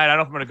hurts tonight, I don't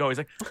know if I'm going to go. He's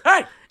like,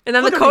 hey. And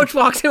then the coach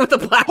walks in with a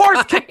black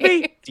horse kicked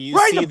me. Do you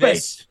see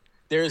this?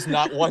 There's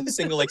not one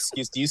single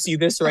excuse. Do you see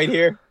this right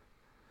here?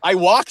 I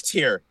walked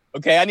here.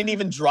 Okay, I didn't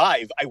even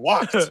drive. I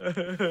walked.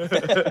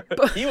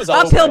 He was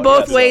uphill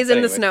both ways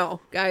in the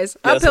snow, guys.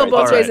 Uphill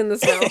both ways in the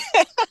snow.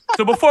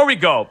 So before we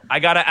go, I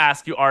got to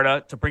ask you,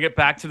 Arda, to bring it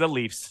back to the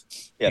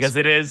Leafs because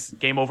it is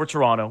game over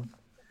Toronto.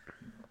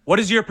 What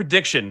is your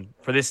prediction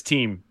for this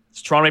team,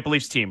 this Toronto Maple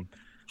Leafs team?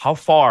 How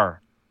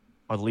far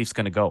are the Leafs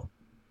going to go?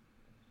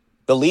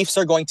 The Leafs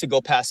are going to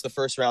go past the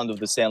first round of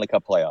the Stanley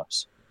Cup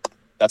playoffs.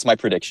 That's my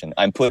prediction.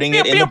 I'm putting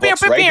it in the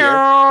books right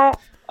here.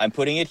 I'm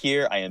putting it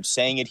here. I am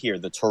saying it here.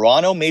 The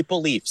Toronto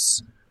Maple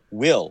Leafs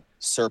will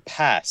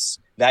surpass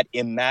that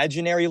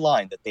imaginary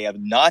line that they have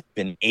not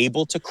been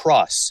able to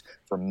cross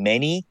for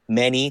many,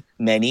 many,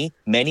 many,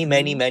 many,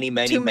 many, many,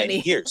 many,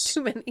 many years.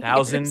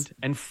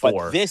 2004.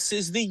 But this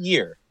is the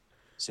year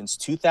since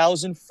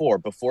 2004,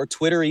 before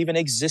Twitter even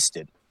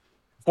existed.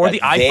 Before the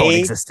iPhone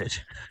existed.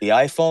 The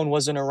iPhone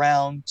wasn't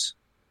around.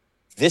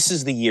 This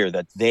is the year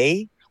that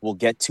they will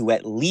get to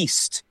at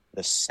least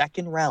the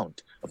second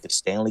round of the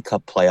Stanley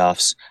Cup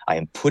playoffs. I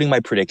am putting my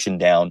prediction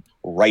down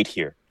right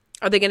here.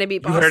 Are they going to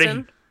beat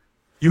Boston?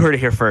 You heard it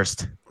here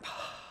first.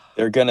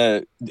 They're going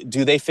to...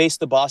 Do they face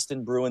the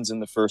Boston Bruins in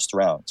the first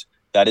round?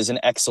 That is an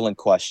excellent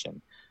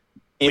question.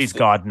 Please,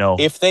 God, no.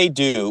 If they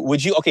do,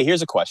 would you? Okay,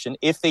 here's a question.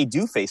 If they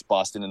do face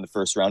Boston in the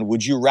first round,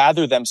 would you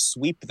rather them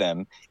sweep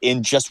them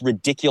in just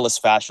ridiculous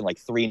fashion, like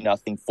 3-0,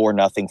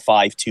 4-0,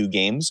 5-2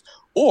 games?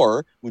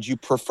 Or would you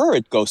prefer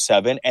it go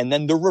 7 and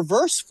then the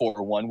reverse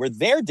 4-1 where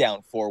they're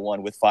down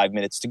 4-1 with 5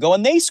 minutes to go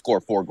and they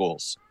score 4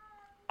 goals?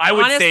 I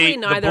would Honestly, say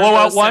neither the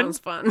blowout of those one. sounds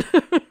fun.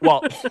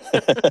 Well,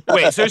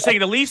 wait, so you're saying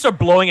the Leafs are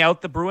blowing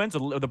out the Bruins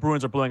or the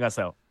Bruins are blowing us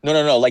out?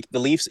 No. Like the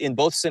Leafs, in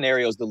both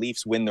scenarios, the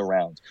Leafs win the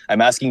round. I'm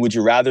asking, would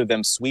you rather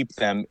them sweep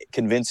them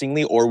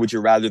convincingly or would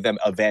you rather them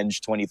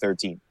avenge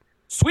 2013?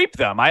 Sweep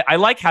them. I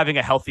like having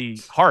a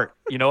healthy heart.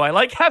 You know, I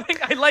like having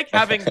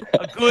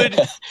a good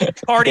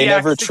cardiac. They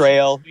never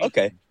trail. situation.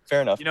 Okay,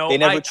 fair enough. You know, they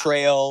never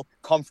trail.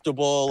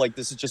 Comfortable. Like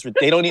this is just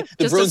they don't. The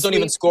Just a Bruins don't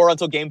even sweep. score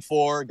until Game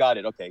 4. Got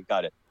it. Okay,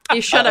 got it.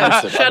 You shut up.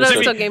 Understood, Shut up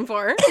understood. until game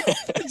 4.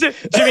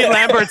 Jimmy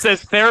Lambert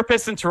says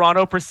therapists in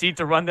Toronto proceed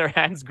to run their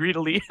hands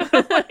greedily.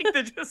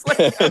 They're just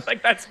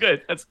like that's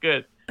good. That's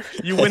good.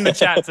 You win the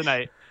chat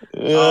tonight.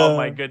 Oh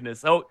my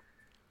goodness. Oh,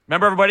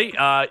 remember everybody,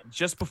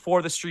 just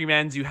before the stream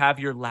ends, you have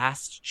your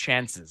last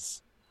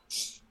chances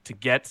to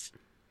get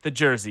the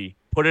jersey.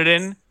 Put it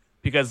in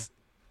because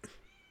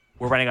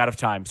we're running out of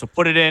time. So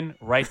put it in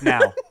right now.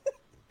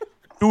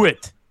 Do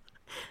it.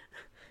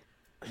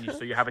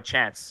 So you have a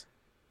chance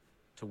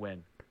to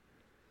win.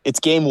 It's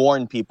game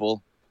worn,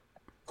 people.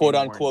 "Quote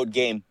Game unquote"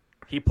 game.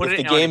 He put If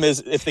it the game on is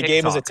if the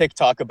game is a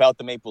TikTok. TikTok about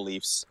the Maple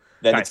Leafs,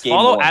 then Guys, it's game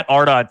follow worn. at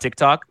Arda on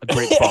TikTok. A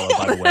great follow,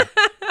 by the way.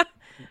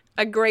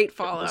 A great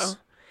follow.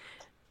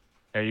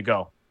 There you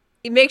go.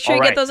 Make sure All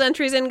you right. get those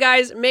entries in,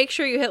 guys. Make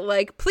sure you hit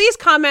like. Please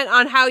comment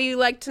on how you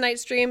liked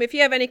tonight's stream. If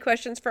you have any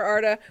questions for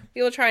Arda,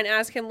 we will try and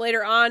ask him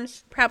later on.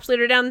 Perhaps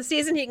later down the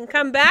season, he can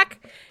come back.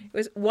 It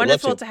was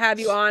wonderful to have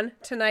you on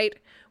tonight.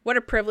 What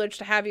a privilege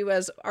to have you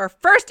as our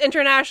first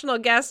international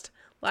guest,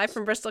 live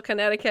from Bristol,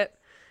 Connecticut.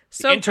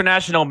 So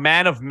International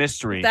Man of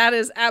Mystery. that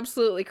is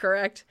absolutely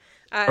correct.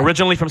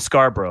 Originally from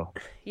Scarborough,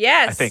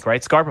 Yes, I think,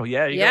 right? Scarborough.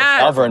 Yeah, you Yeah,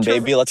 Malvern,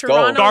 baby, let's go.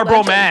 Toronto Scarborough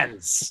legend. Mans.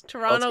 Let's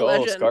Toronto go,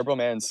 legend. Scarborough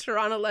Mans.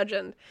 Toronto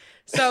legend.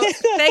 So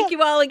thank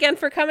you all again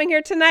for coming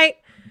here tonight.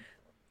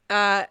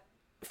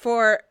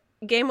 For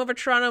Game Over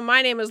Toronto,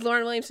 my name is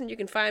Lauren Williamson. You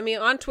can find me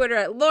on Twitter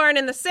at Lauren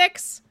in the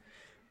 6.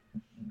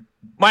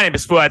 My name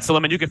is Fuad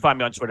Suleiman. You can find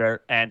me on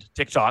Twitter and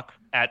TikTok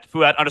at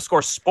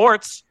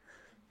Fuad_sports.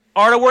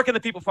 Arda, where can the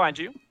people find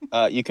you?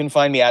 You can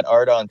find me at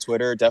Arda on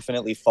Twitter.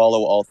 Definitely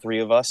follow all three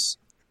of us.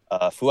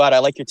 Fuad, I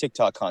like your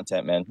TikTok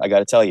content, man. I got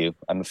to tell you,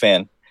 I'm a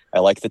fan. I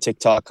like the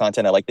TikTok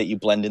content. I like that you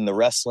blend in the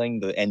wrestling,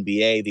 the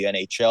NBA, the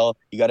NHL.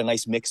 You got a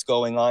nice mix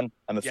going on.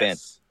 I'm a fan.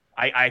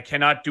 I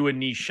cannot do a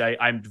niche.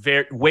 I'm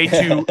way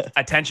too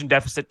attention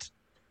deficit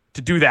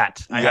to do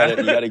that. You got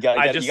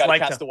to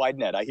like cast the wide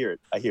net. I hear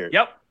it.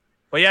 Yep.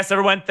 But yes,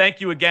 everyone,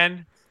 thank you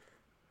again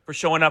for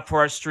showing up for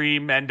our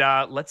stream. And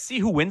let's see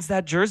who wins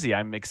that jersey.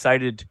 I'm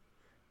excited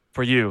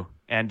for you.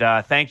 And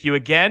thank you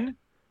again.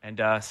 And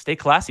stay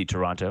classy,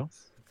 Toronto.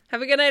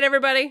 Have a good night,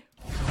 everybody.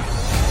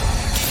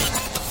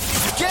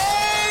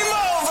 Game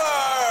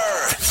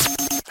over!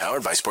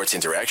 Powered by Sports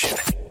Interaction,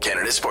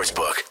 Canada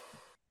Sportsbook.